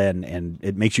and meta, and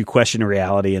it makes you question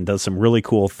reality and does some really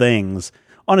cool things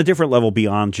on a different level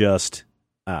beyond just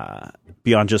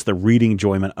the reading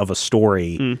enjoyment of a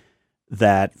story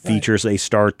that features a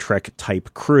Star Trek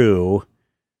type crew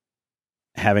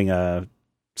having a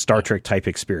Star Trek type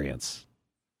experience.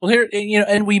 Well, here,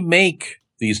 and we make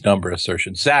these number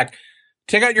assertions. Zach,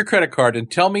 take out your credit card and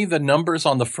tell me the numbers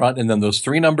on the front and then those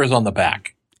 3 numbers on the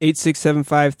back.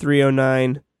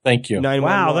 8675309. Thank you. 911.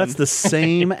 Wow, that's the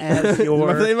same as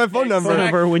your my phone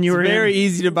number. When you were very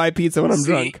easy to buy pizza when I'm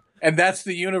drunk. And that's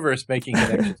the universe making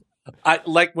connections.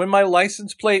 Like when my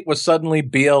license plate was suddenly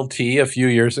BLT a few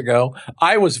years ago,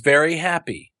 I was very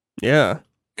happy. Yeah.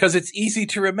 Because it's easy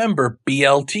to remember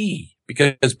BLT,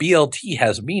 because BLT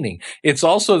has meaning. It's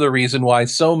also the reason why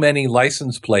so many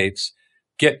license plates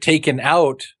get taken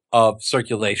out of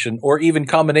circulation, or even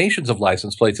combinations of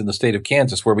license plates in the state of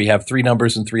Kansas where we have 3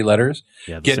 numbers and 3 letters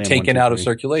get taken out of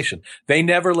circulation. They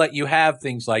never let you have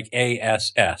things like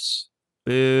ASS.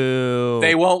 Boo.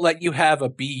 They won't let you have a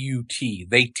BUT.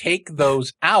 They take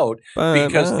those out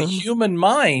because the human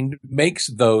mind makes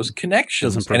those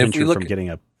connections. Doesn't prevent you from getting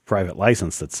a private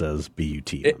license that says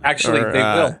BUT. Actually, they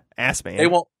will. Ass man.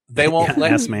 They won't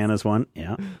let Ass man is one.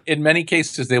 Yeah. In many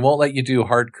cases, they won't let you do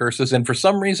hard curses, and for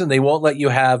some reason, they won't let you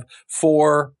have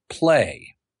for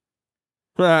play.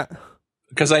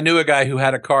 Because I knew a guy who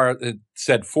had a car that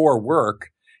said for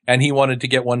work, and he wanted to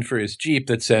get one for his Jeep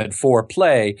that said for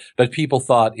play, but people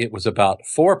thought it was about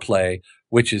foreplay,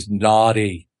 which is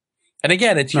naughty. And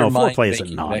again, it's your mind. No, foreplay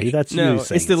isn't naughty. That's no, you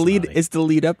saying it's the lead. naughty. It's the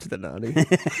lead up to the naughty.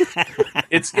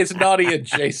 It's naughty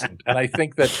adjacent, and I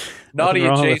think that naughty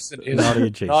adjacent is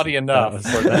naughty enough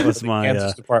for the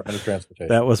Kansas Department of Transportation.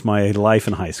 That was my life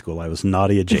in high school. I was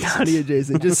naughty adjacent. Naughty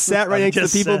adjacent. Just sat right next to the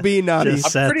people being naughty.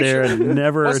 Just sat there and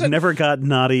never got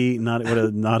naughty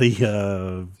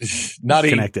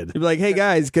connected. You'd be like, "Hey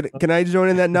guys, can I join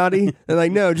in that naughty?" They're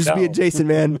like, "No, just be adjacent,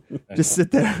 man. Just sit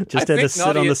there." Just had to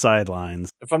sit on the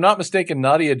sidelines. If I'm not mistaken,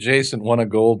 naughty adjacent won a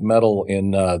gold medal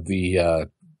in the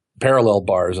parallel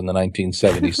bars in the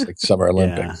 1976 Summer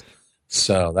Olympics.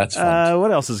 So that's fun.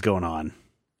 What else is going on?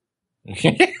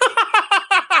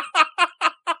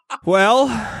 Well,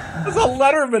 it's a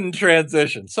Letterman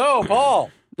transition. So, Paul,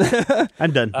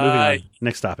 I'm done. Moving on.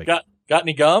 Next topic. Got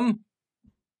any gum?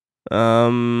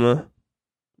 Trying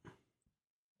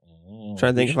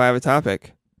to think if I have a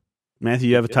topic. Matthew,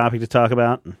 you have a topic to talk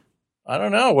about? I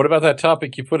don't know. What about that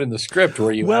topic you put in the script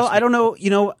where you? Well, I don't know.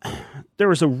 There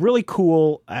was a really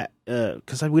cool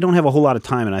because we don't have a whole lot of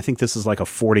time, and I think this is like a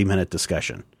 40-minute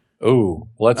discussion. Oh,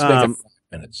 let's make it 5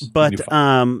 minutes. But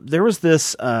there was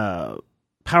this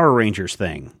Power Rangers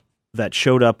thing that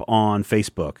showed up on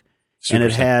Facebook, and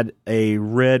it had a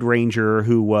Red Ranger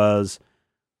who was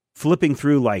flipping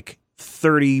through like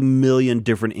 30 million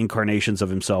different incarnations of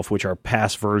himself, which are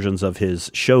past versions of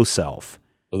his show self.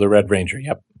 So the Red Ranger,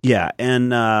 yep. Yeah,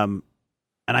 and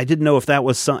I didn't know if that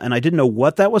was and I didn't know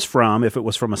what that was from, if it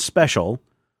was from a special,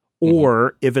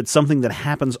 or if it's something that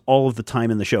happens all of the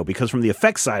time in the show. Because from the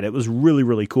effects side, it was really,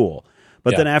 really cool.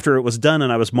 But then after it was done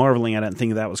and I was marveling at it and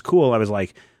thinking that was cool, I was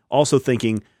like also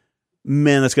thinking,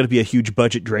 man, that's going to be a huge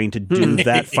budget drain to do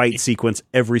that fight sequence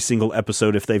every single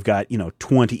episode if they've got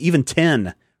 20, even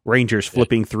 10 Rangers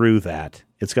flipping through that.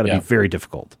 It's got to be very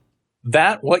difficult.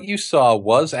 What you saw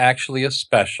was actually a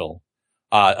special.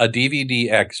 A DVD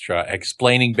extra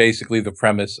explaining basically the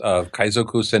premise of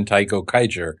Kaizoku Sentai Go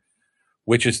Kaiger,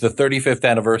 which is the 35th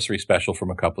anniversary special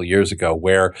from a couple of years ago,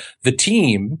 where the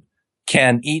team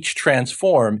can each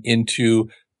transform into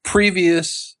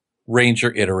previous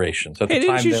Ranger iterations.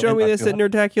 Didn't you show me this at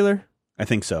Nerdtacular? I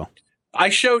think so. I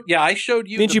showed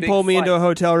you. Didn't you pull me into a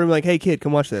hotel room like, hey kid,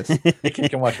 come watch this? Hey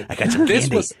kid, come watch it. I got some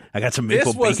candy. I got some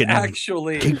maple bacon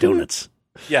actually cake donuts.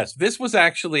 Yes, this was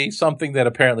actually something that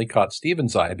apparently caught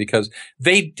Steven's eye because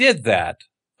they did that.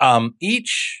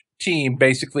 Each team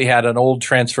basically had an old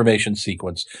transformation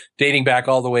sequence dating back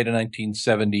all the way to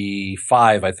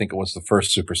 1975. I think it was the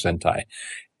first Super Sentai.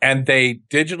 And they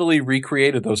digitally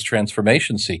recreated those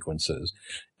transformation sequences.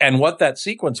 And what that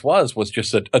sequence was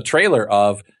just a trailer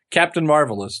of Captain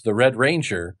Marvelous, the Red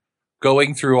Ranger,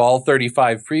 going through all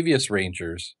 35 previous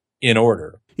Rangers in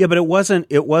order. Yeah, but it wasn't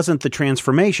the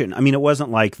transformation. I mean, it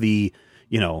wasn't like the,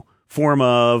 form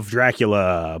of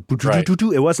Dracula. Right.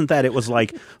 It wasn't that. It was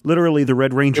like literally the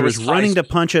Red Ranger is running to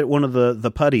punch at one of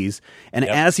the putties. And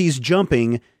as he's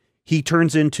jumping, he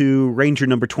turns into Ranger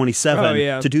number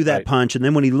 27 to do that punch, and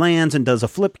then when he lands and does a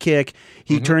flip kick,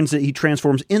 he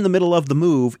transforms in the middle of the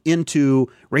move into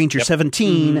Ranger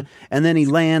 17, and then he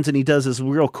lands and he does this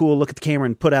real cool look at the camera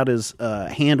and put out his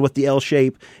hand with the L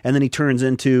shape, and then he turns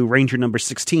into Ranger number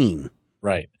 16.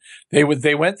 Right.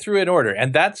 They went through in order,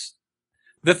 and that's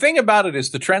the thing about it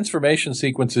is the transformation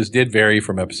sequences did vary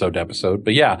from episode to episode,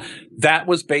 but yeah, that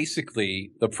was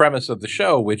basically the premise of the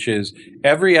show, which is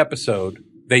every episode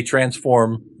they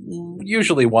transform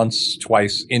usually once,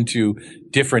 twice into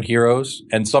different heroes,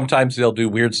 and sometimes they'll do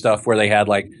weird stuff where they had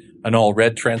like an all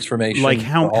red transformation. Like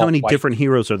how many different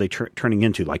heroes are they turning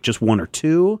into? Like just one or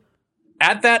two?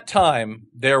 At that time,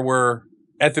 there were,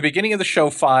 at the beginning of the show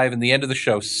 5 and the end of the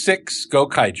show 6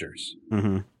 Gokaigers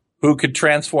who could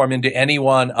transform into any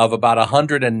one of about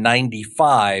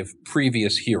 195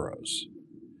 previous heroes.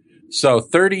 So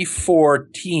 34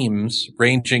 teams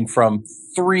ranging from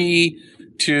 3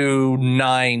 to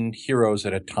 9 heroes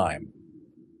at a time.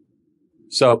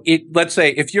 So let's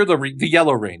say if you're the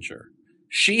Yellow Ranger,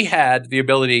 she had the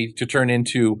ability to turn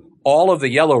into all of the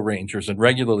Yellow Rangers and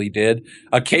regularly did.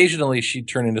 Occasionally she'd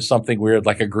turn into something weird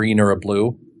like a green or a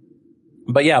blue.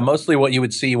 But yeah, mostly what you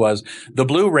would see was the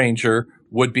Blue Ranger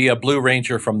would be a Blue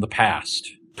Ranger from the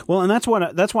past. Well, and that's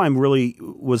why I'm really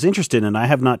was interested, and I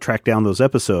have not tracked down those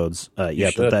episodes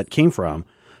yet that came from.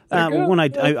 When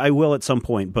I will at some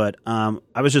point, but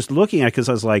I was just looking at it because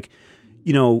I was like,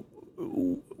 you know,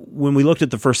 when we looked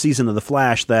at the first season of The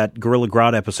Flash, that Gorilla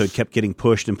Grodd episode kept getting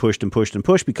pushed and pushed and pushed and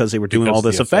pushed because they were doing all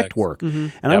this effect work.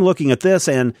 And I'm looking at this,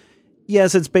 and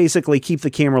yes, it's basically keep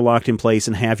the camera locked in place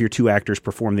and have your two actors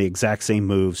perform the exact same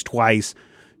moves twice.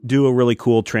 Do a really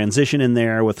cool transition in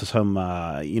there with some,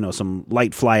 some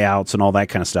light flyouts and all that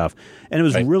kind of stuff. And it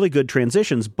was really good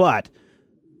transitions, but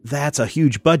that's a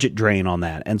huge budget drain on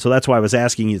that. And so that's why I was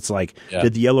asking, it's like,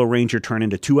 did the Yellow Ranger turn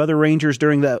into 2 other Rangers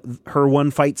during her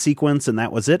one fight sequence and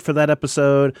that was it for that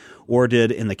episode? Or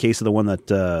did, in the case of the one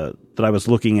that I was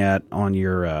looking at on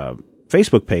your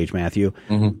Facebook page, Matthew,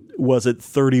 was it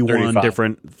 31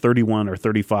 or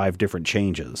 35 different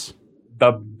changes?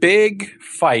 The big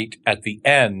fight at the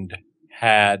end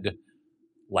had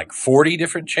like 40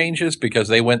 different changes because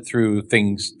they went through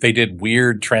things. They did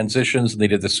weird transitions and they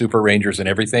did the Super Rangers and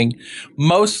everything.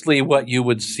 Mostly what you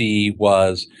would see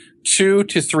was 2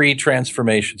 to 3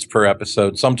 transformations per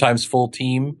episode, sometimes full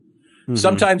team.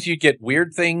 Sometimes you get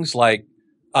weird things like,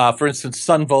 for instance,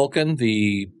 Sun Vulcan,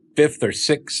 the 5th or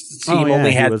 6th team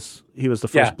only had... He was the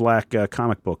first black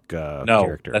comic book character.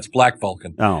 No, that's Black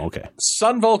Vulcan. Oh, okay.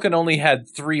 Sun Vulcan only had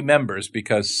 3 members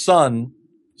because Sun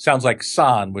sounds like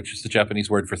San, which is the Japanese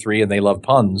word for 3, and they love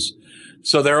puns.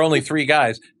 So there are only 3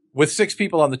 guys. With 6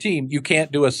 people on the team, you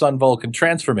can't do a Sun Vulcan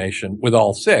transformation with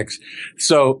all 6.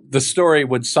 So the story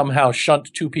would somehow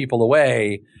shunt 2 people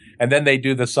away, and then they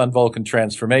do the Sun Vulcan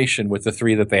transformation with the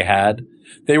 3 that they had.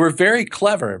 They were very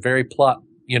clever, very plot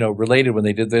related when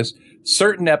they did this.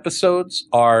 Certain episodes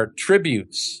are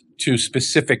tributes to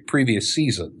specific previous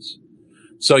seasons.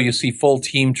 So you see full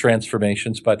team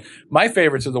transformations, but my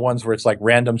favorites are the ones where it's like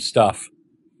random stuff.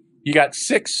 You got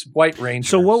 6 White Rangers.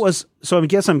 So I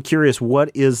guess I'm curious,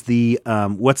 what is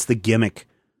what's the gimmick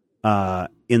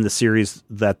in the series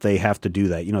that they have to do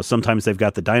that? You know, sometimes they've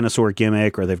got the dinosaur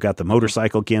gimmick, or they've got the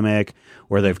motorcycle gimmick,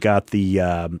 or they've got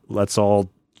the let's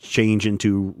all change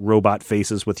into robot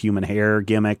faces with human hair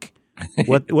gimmick.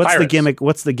 What's the gimmick?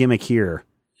 What's the gimmick here?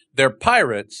 They're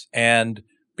pirates, and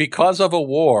because of a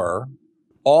war,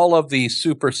 all of the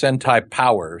Super Sentai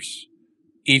powers,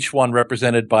 each one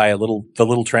represented by the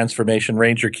little transformation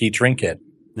Ranger key trinket.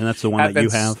 And that's the one that you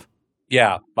have?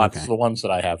 Yeah, that's the ones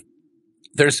that I have.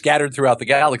 They're scattered throughout the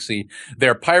galaxy.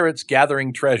 They're pirates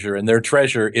gathering treasure, and their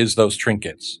treasure is those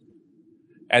trinkets.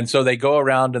 And so they go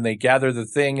around and they gather the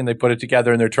thing and they put it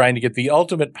together, and they're trying to get the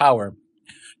ultimate power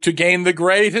to gain the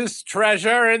greatest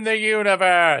treasure in the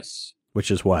universe. Which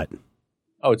is what?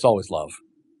 Oh, it's always love.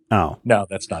 Oh. No,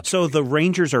 that's not true. So the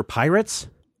Rangers are pirates?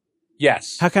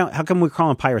 Yes. How come we call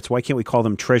them pirates? Why can't we call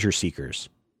them treasure seekers?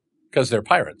 Because they're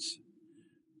pirates.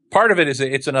 Part of it is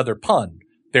it's another pun.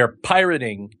 They're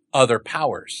pirating other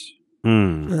powers.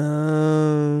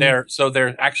 They're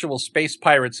actual space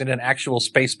pirates in an actual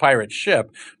space pirate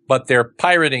ship, but they're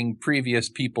pirating previous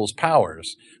people's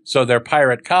powers. So they're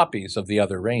pirate copies of the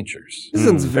other Rangers. This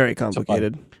sounds very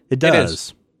complicated. It does. It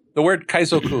is. The word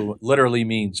kaizoku literally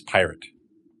means pirate.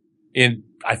 In,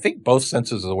 I think, both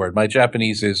senses of the word. My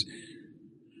Japanese is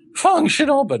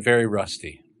functional, but very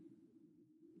rusty.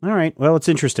 All right. Well, it's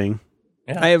interesting.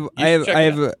 Yeah. I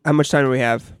have. How much time do we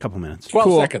have? A couple minutes.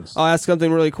 12 seconds. I'll ask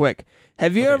something really quick.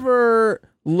 Have you ever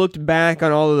looked back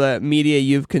on all of the media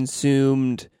you've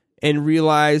consumed and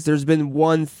realize there's been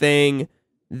one thing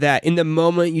that in the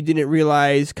moment you didn't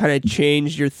realize kind of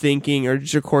changed your thinking or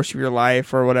just your course of your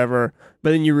life or whatever,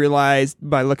 but then you realized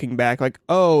by looking back, like,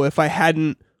 oh, if I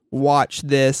hadn't watched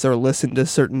this or listened to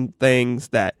certain things,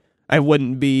 that I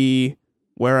wouldn't be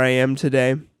where I am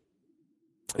today.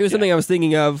 It was something I was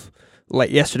thinking of like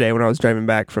yesterday when I was driving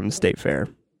back from the state fair.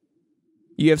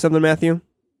 You have something, Matthew?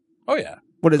 Oh, yeah.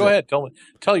 What is Go it? ahead.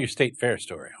 Tell your state fair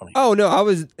story. Oh, no,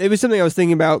 it was something I was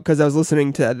thinking about because I was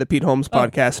listening to the Pete Holmes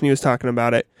podcast and he was talking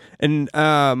about it. And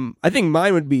I think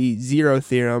mine would be Zero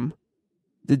Theorem.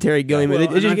 The Terry Gilliam. Well,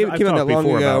 it just came out that long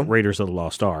ago. About Raiders of the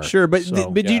Lost Ark. Sure, but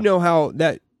so, you know how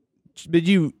that... But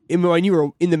when you were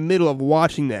in the middle of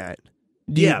watching that,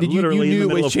 literally you in knew the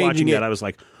middle it was of changing watching it. that, I was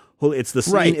like, well, it's the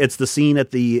scene. Right. It's the scene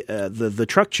at the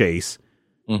truck chase,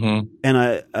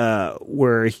 and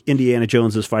where Indiana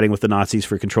Jones is fighting with the Nazis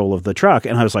for control of the truck,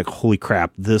 and I was like, holy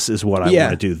crap, this is what I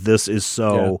want to do. This is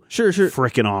so sure,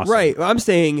 freaking awesome. Right. I'm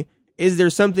saying, is there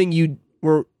something you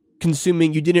were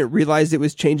consuming you didn't realize it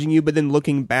was changing you, but then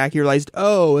looking back, you realized,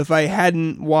 oh, if I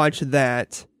hadn't watched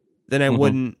that, then I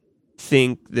wouldn't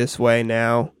think this way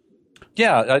now.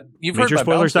 Yeah, you've heard my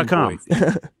Bouncing Majorspoilers.com.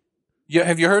 Boy.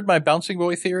 Have you heard my Bouncing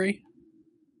Boy theory?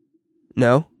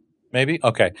 No. Maybe?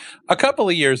 Okay. A couple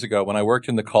of years ago when I worked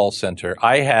in the call center,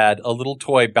 I had a little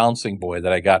toy bouncing boy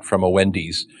that I got from a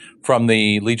Wendy's from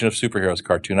the Legion of Superheroes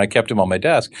cartoon. I kept him on my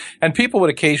desk. And people would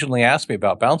occasionally ask me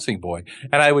about Bouncing Boy.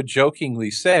 And I would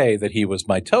jokingly say that he was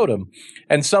my totem.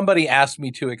 And somebody asked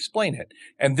me to explain it.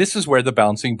 And this is where the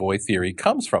Bouncing Boy theory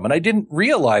comes from. And I didn't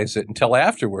realize it until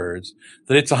afterwards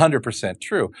that it's 100%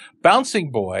 true.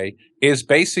 Bouncing Boy is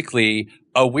basically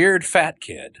a weird fat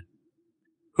kid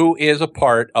who is a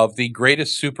part of the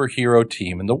greatest superhero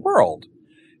team in the world.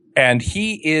 And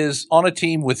he is on a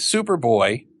team with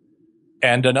Superboy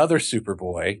and another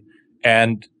Superboy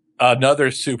and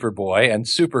another Superboy and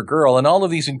Supergirl and all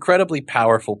of these incredibly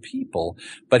powerful people.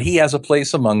 But he has a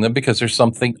place among them because there's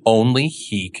something only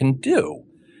he can do.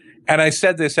 And I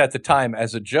said this at the time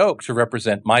as a joke to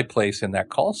represent my place in that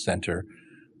call center.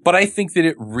 But I think that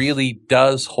it really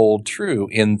does hold true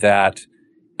in that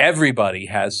everybody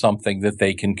has something that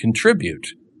they can contribute.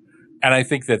 And I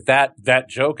think that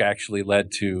joke actually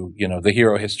led to, the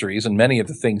hero histories and many of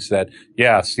the things that,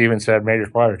 Steven said,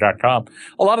 Majorspoilers.com.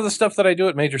 A lot of the stuff that I do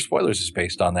at Major Spoilers is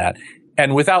based on that.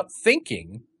 And without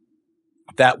thinking,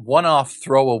 that one-off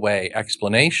throwaway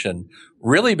explanation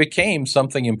really became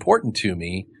something important to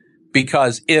me,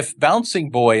 because if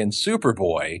Bouncing Boy and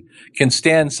Superboy can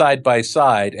stand side by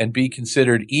side and be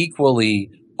considered equally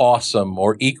awesome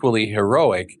or equally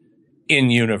heroic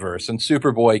in universe, and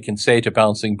Superboy can say to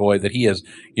Bouncing Boy that he is,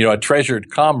 a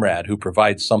treasured comrade who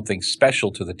provides something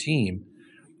special to the team,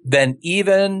 then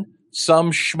even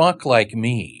some schmuck like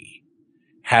me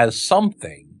has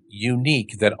something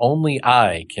unique that only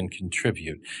I can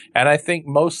contribute. And I think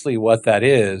mostly what that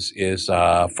is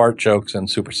fart jokes and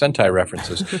Super Sentai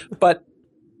references. But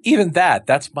even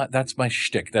that's my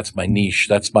shtick. That's my niche.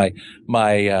 That's my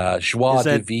joie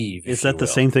de vivre. Is that the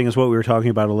same thing as what we were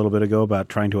talking about a little bit ago about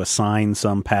trying to assign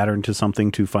some pattern to something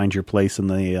to find your place in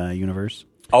the universe?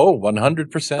 Oh,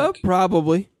 100%.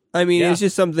 Probably. I mean, it's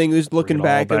just something who's looking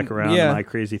back around to my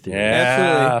crazy theory.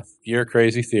 Yeah, your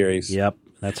crazy theories. Yep.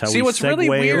 That's how See, we what's really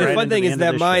weird. The fun thing is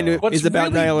that mine is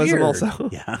about nihilism weird. also.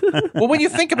 Yeah. Well, when you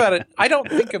think about it, I don't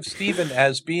think of Steven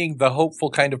as being the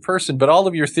hopeful kind of person, but all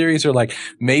of your theories are like,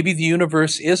 maybe the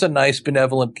universe is a nice,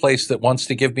 benevolent place that wants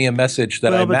to give me a message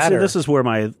that I matter. See, this is where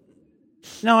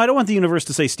No, I don't want the universe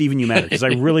to say, Steven, you matter, because I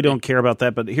really don't care about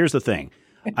that. But here's the thing.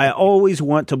 I always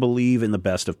want to believe in the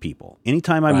best of people.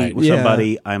 Anytime I meet with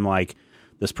somebody, I'm like,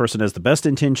 this person has the best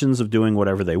intentions of doing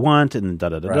whatever they want, and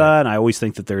da-da-da-da. And I always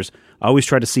think that I always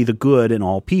try to see the good in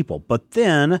all people. But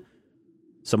then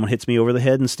someone hits me over the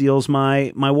head and steals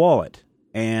my wallet.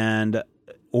 I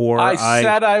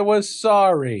said I was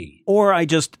sorry. Or I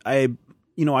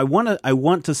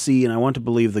want to see and I want to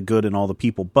believe the good in all the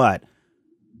people. But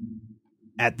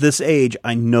at this age,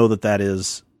 I know that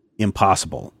is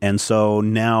impossible. And so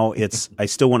now I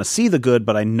still want to see the good,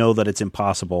 but I know that it's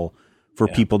impossible for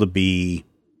people to be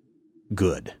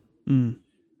good. Mm.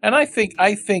 And I think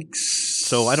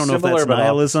so. I don't know if that's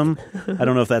nihilism. I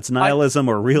don't know if that's nihilism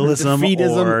or realism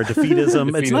or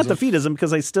defeatism. It's not defeatism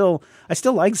because I still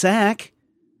like Zach,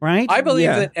 right? I believe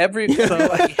that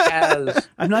everybody has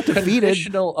I'm not defeated.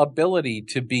 Conditional ability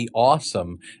to be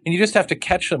awesome, and you just have to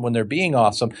catch them when they're being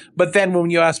awesome. But then when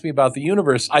you ask me about the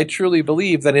universe, I truly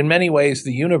believe that in many ways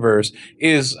the universe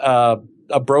is a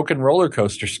broken roller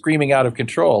coaster screaming out of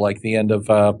control, like the end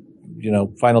of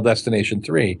Final Destination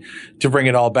 3 to bring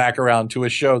it all back around to a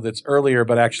show that's earlier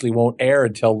but actually won't air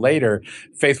until later.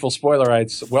 Faithful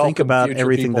Spoilerites, welcome. Think about future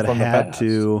everything people that from the had past.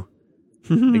 to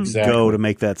Exactly. go to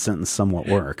make that sentence somewhat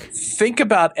work. Think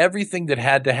about everything that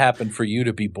had to happen for you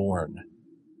to be born.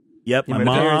 Yep, Yeah, my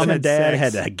my parents mom had and dad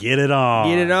sex. had to get it on.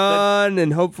 Get it on,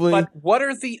 and hopefully. But what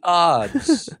are the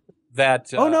odds that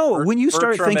Oh, no, when you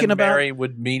start Bertram thinking and about- Mary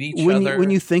would meet each when other?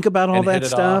 you think about all and hit that it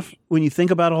stuff, off? when you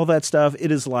think about all that stuff,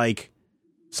 it is like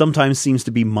sometimes seems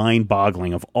to be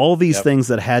mind-boggling of all these Yep. things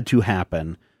that had to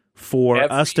happen for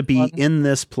us to be Everyone- in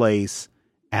this place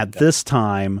at this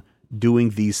time doing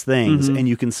these things. Mhm. And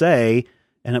you can say,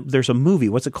 and there's a movie,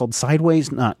 what's it called?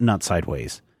 Sideways? Not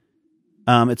Sideways.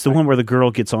 It's the one where the girl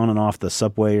gets on and off the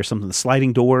subway or something. The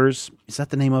Sliding Doors. Is that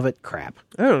the name of it? Crap.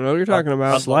 I don't know what you're talking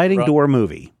about. Sliding Door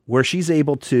movie where she's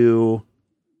able to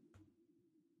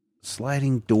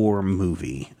Sliding Door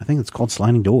movie. I think it's called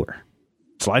Sliding Door.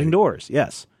 Sliding Doors.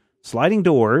 Yes. Sliding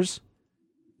Doors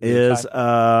is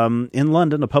in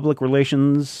London, a public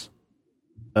relations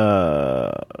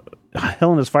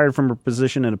Helen is fired from her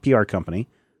position in a PR company.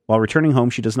 While returning home,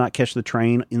 she does not catch the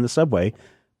train in the subway,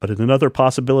 but in another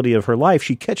possibility of her life,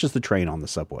 she catches the train on the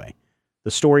subway.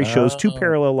 The story shows two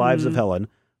parallel lives of Helen.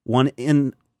 One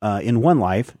in one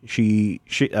life, she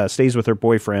stays with her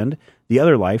boyfriend. The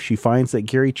other life, she finds that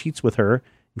Gary cheats with her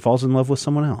and falls in love with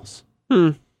someone else.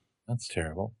 That's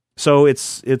terrible. So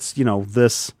it's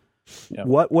this. Yeah.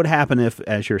 What would happen if,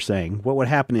 as you're saying, what would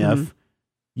happen if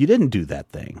you didn't do that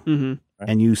thing Mm-hmm.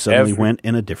 and you suddenly went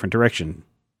in a different direction?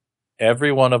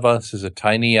 Every one of us is a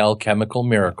tiny alchemical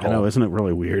miracle. I know, isn't it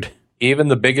really weird? Even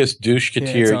the biggest Yeah,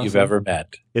 doucheketeer it's you've awesome. ever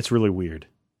met. It's really weird.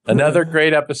 Another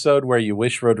great episode where you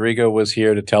wish Rodrigo was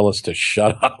here to tell us to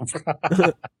shut up.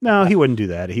 No, he wouldn't do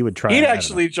that. He would try. He'd I don't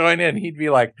actually join in. He'd be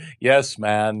like, yes,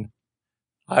 man.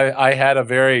 I had a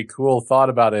very cool thought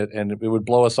about it, and it would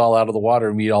blow us all out of the water,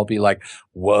 and we'd all be like,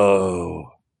 whoa.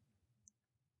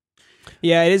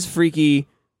 Yeah, it is freaky.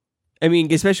 I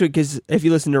mean, especially because if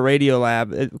you listen to Radio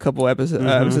Lab, a couple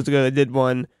episodes ago, they did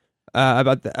one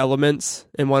about the elements,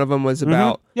 and one of them was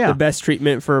about Yeah. the best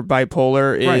treatment for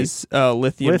bipolar is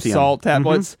lithium salt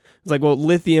tablets. It's like, well,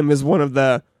 lithium is one of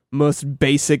the most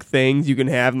basic things you can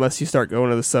have unless you start going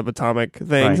to the subatomic things.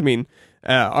 Right. I mean,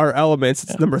 our elements,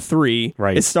 it's number 3.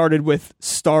 Right. It started with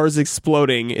stars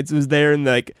exploding. It was there in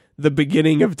like the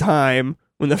beginning of time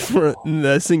when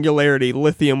the singularity,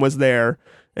 lithium was there,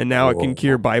 and now it can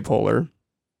cure bipolar.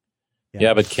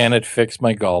 Yeah, but can it fix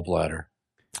my gallbladder?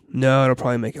 No, it'll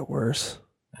probably make it worse.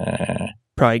 Eh.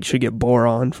 Probably should get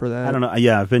boron for that. I don't know.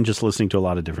 Yeah, I've been just listening to a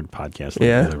lot of different podcasts.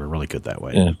 Yeah. They were really good that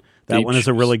way. Yeah. That one is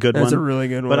a really good That's one. a really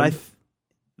good But one.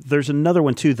 there's another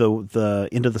one too, the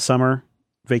end of the summer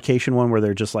vacation one where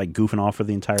they're just like goofing off for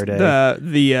the entire day.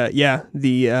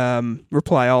 The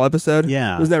Reply All episode.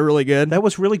 Yeah. Was that really good? That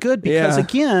was really good because Yeah.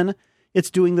 again, it's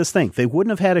doing this thing. They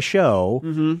wouldn't have had a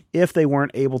show if they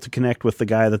weren't able to connect with the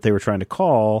guy that they were trying to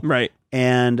call Right.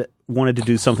 and wanted to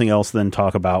do something else than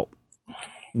talk about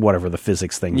whatever the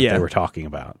physics thing that Yeah. they were talking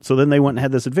about. So then they went and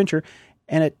had this adventure,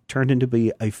 and it turned into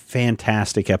be a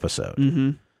fantastic episode.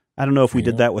 Mm-hmm. I don't know if we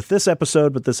did that with this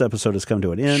episode, but this episode has come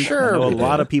to an end. Sure I know a we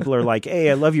lot did. of people are like, hey,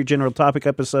 I love your general topic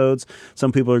episodes.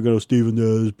 Some people are going, Stephen,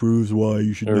 this proves why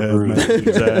you should They're have rude. Matt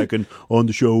and Zach and on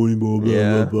the show anymore. Blah,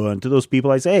 Yeah. blah, blah. And to those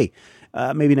people, I say,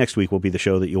 hey, maybe next week will be the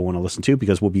show that you'll want to listen to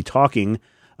because we'll be talking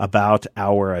about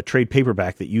our trade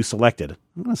paperback that you selected.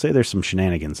 I'm going to say there's some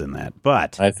shenanigans in that,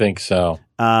 but I think so.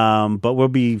 we'll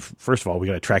be, first of all, we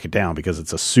got to track it down because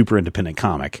it's a super independent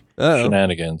comic. Oh.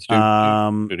 Shenanigans.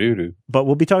 Do-do-do-do-do. But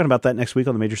we'll be talking about that next week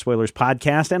on the Major Spoilers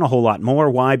podcast and a whole lot more.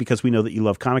 Why? Because we know that you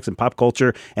love comics and pop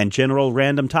culture and general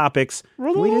random topics.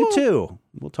 We do too.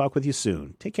 We'll talk with you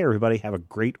soon. Take care, everybody. Have a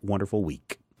great, wonderful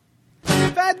week.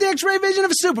 Fat the X-ray vision of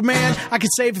a Superman. I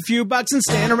could save a few bucks and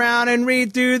stand around and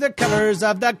read through the covers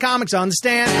of the comics on the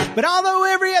stand. But although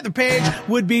every other page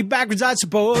would be backwards, I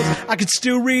suppose I could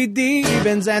still read the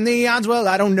evens and the odds. Well,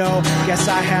 I don't know. Guess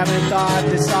I haven't thought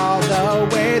this all the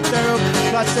way through.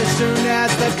 Plus, as soon as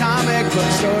the comic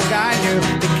book store guy knew,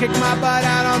 they kicked my butt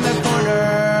out on the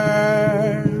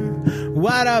corner.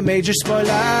 What a major spoiler.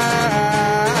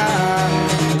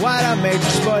 What a major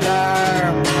spoiler.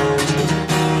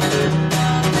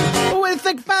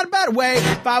 Think about a better way.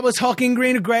 If I was hulking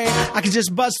green or gray, I could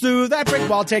just bust through that brick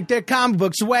wall, take their comic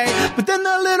books away. But then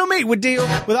the little meat would deal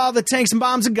with all the tanks and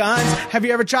bombs and guns. Have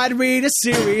you ever tried to read a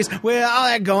series with all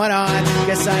that going on?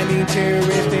 Guess I need to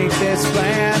rethink this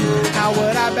plan. How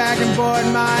would I back and board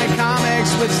my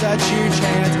comics with such huge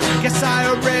hands? Guess I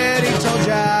already told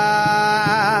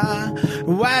ya.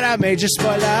 What a major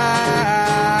spoiler.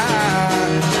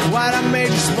 What a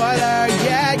major spoiler.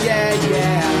 Yeah, yeah,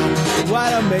 yeah.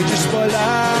 What a major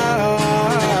spoiler.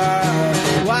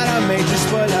 What a major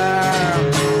spoiler.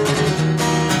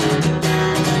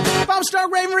 If I'm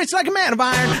stark raving rich like a man of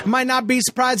iron, I might not be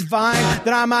surprised to find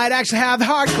that I might actually have the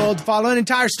heart cold to follow an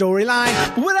entire storyline.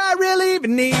 But would I really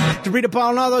even need to read up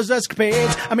on all those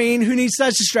escapades? I mean, who needs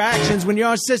such distractions when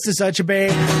your sister's such a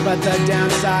babe? But the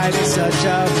downside is such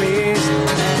a beast.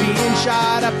 Being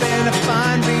shot up in a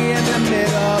fun bee in the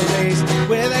Middle East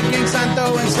with a King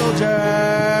Santo and soldier.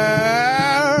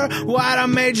 What a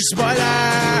major spoiler.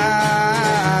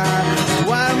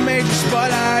 What a major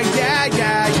spoiler. Yeah,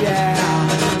 yeah,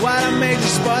 yeah. What a major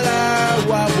spoiler.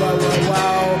 Whoa, whoa, whoa,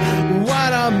 whoa.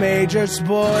 What a major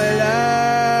spoiler.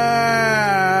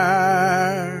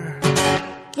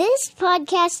 This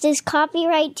podcast is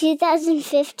copyright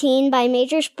 2015 by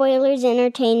Major Spoilers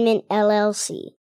Entertainment, LLC.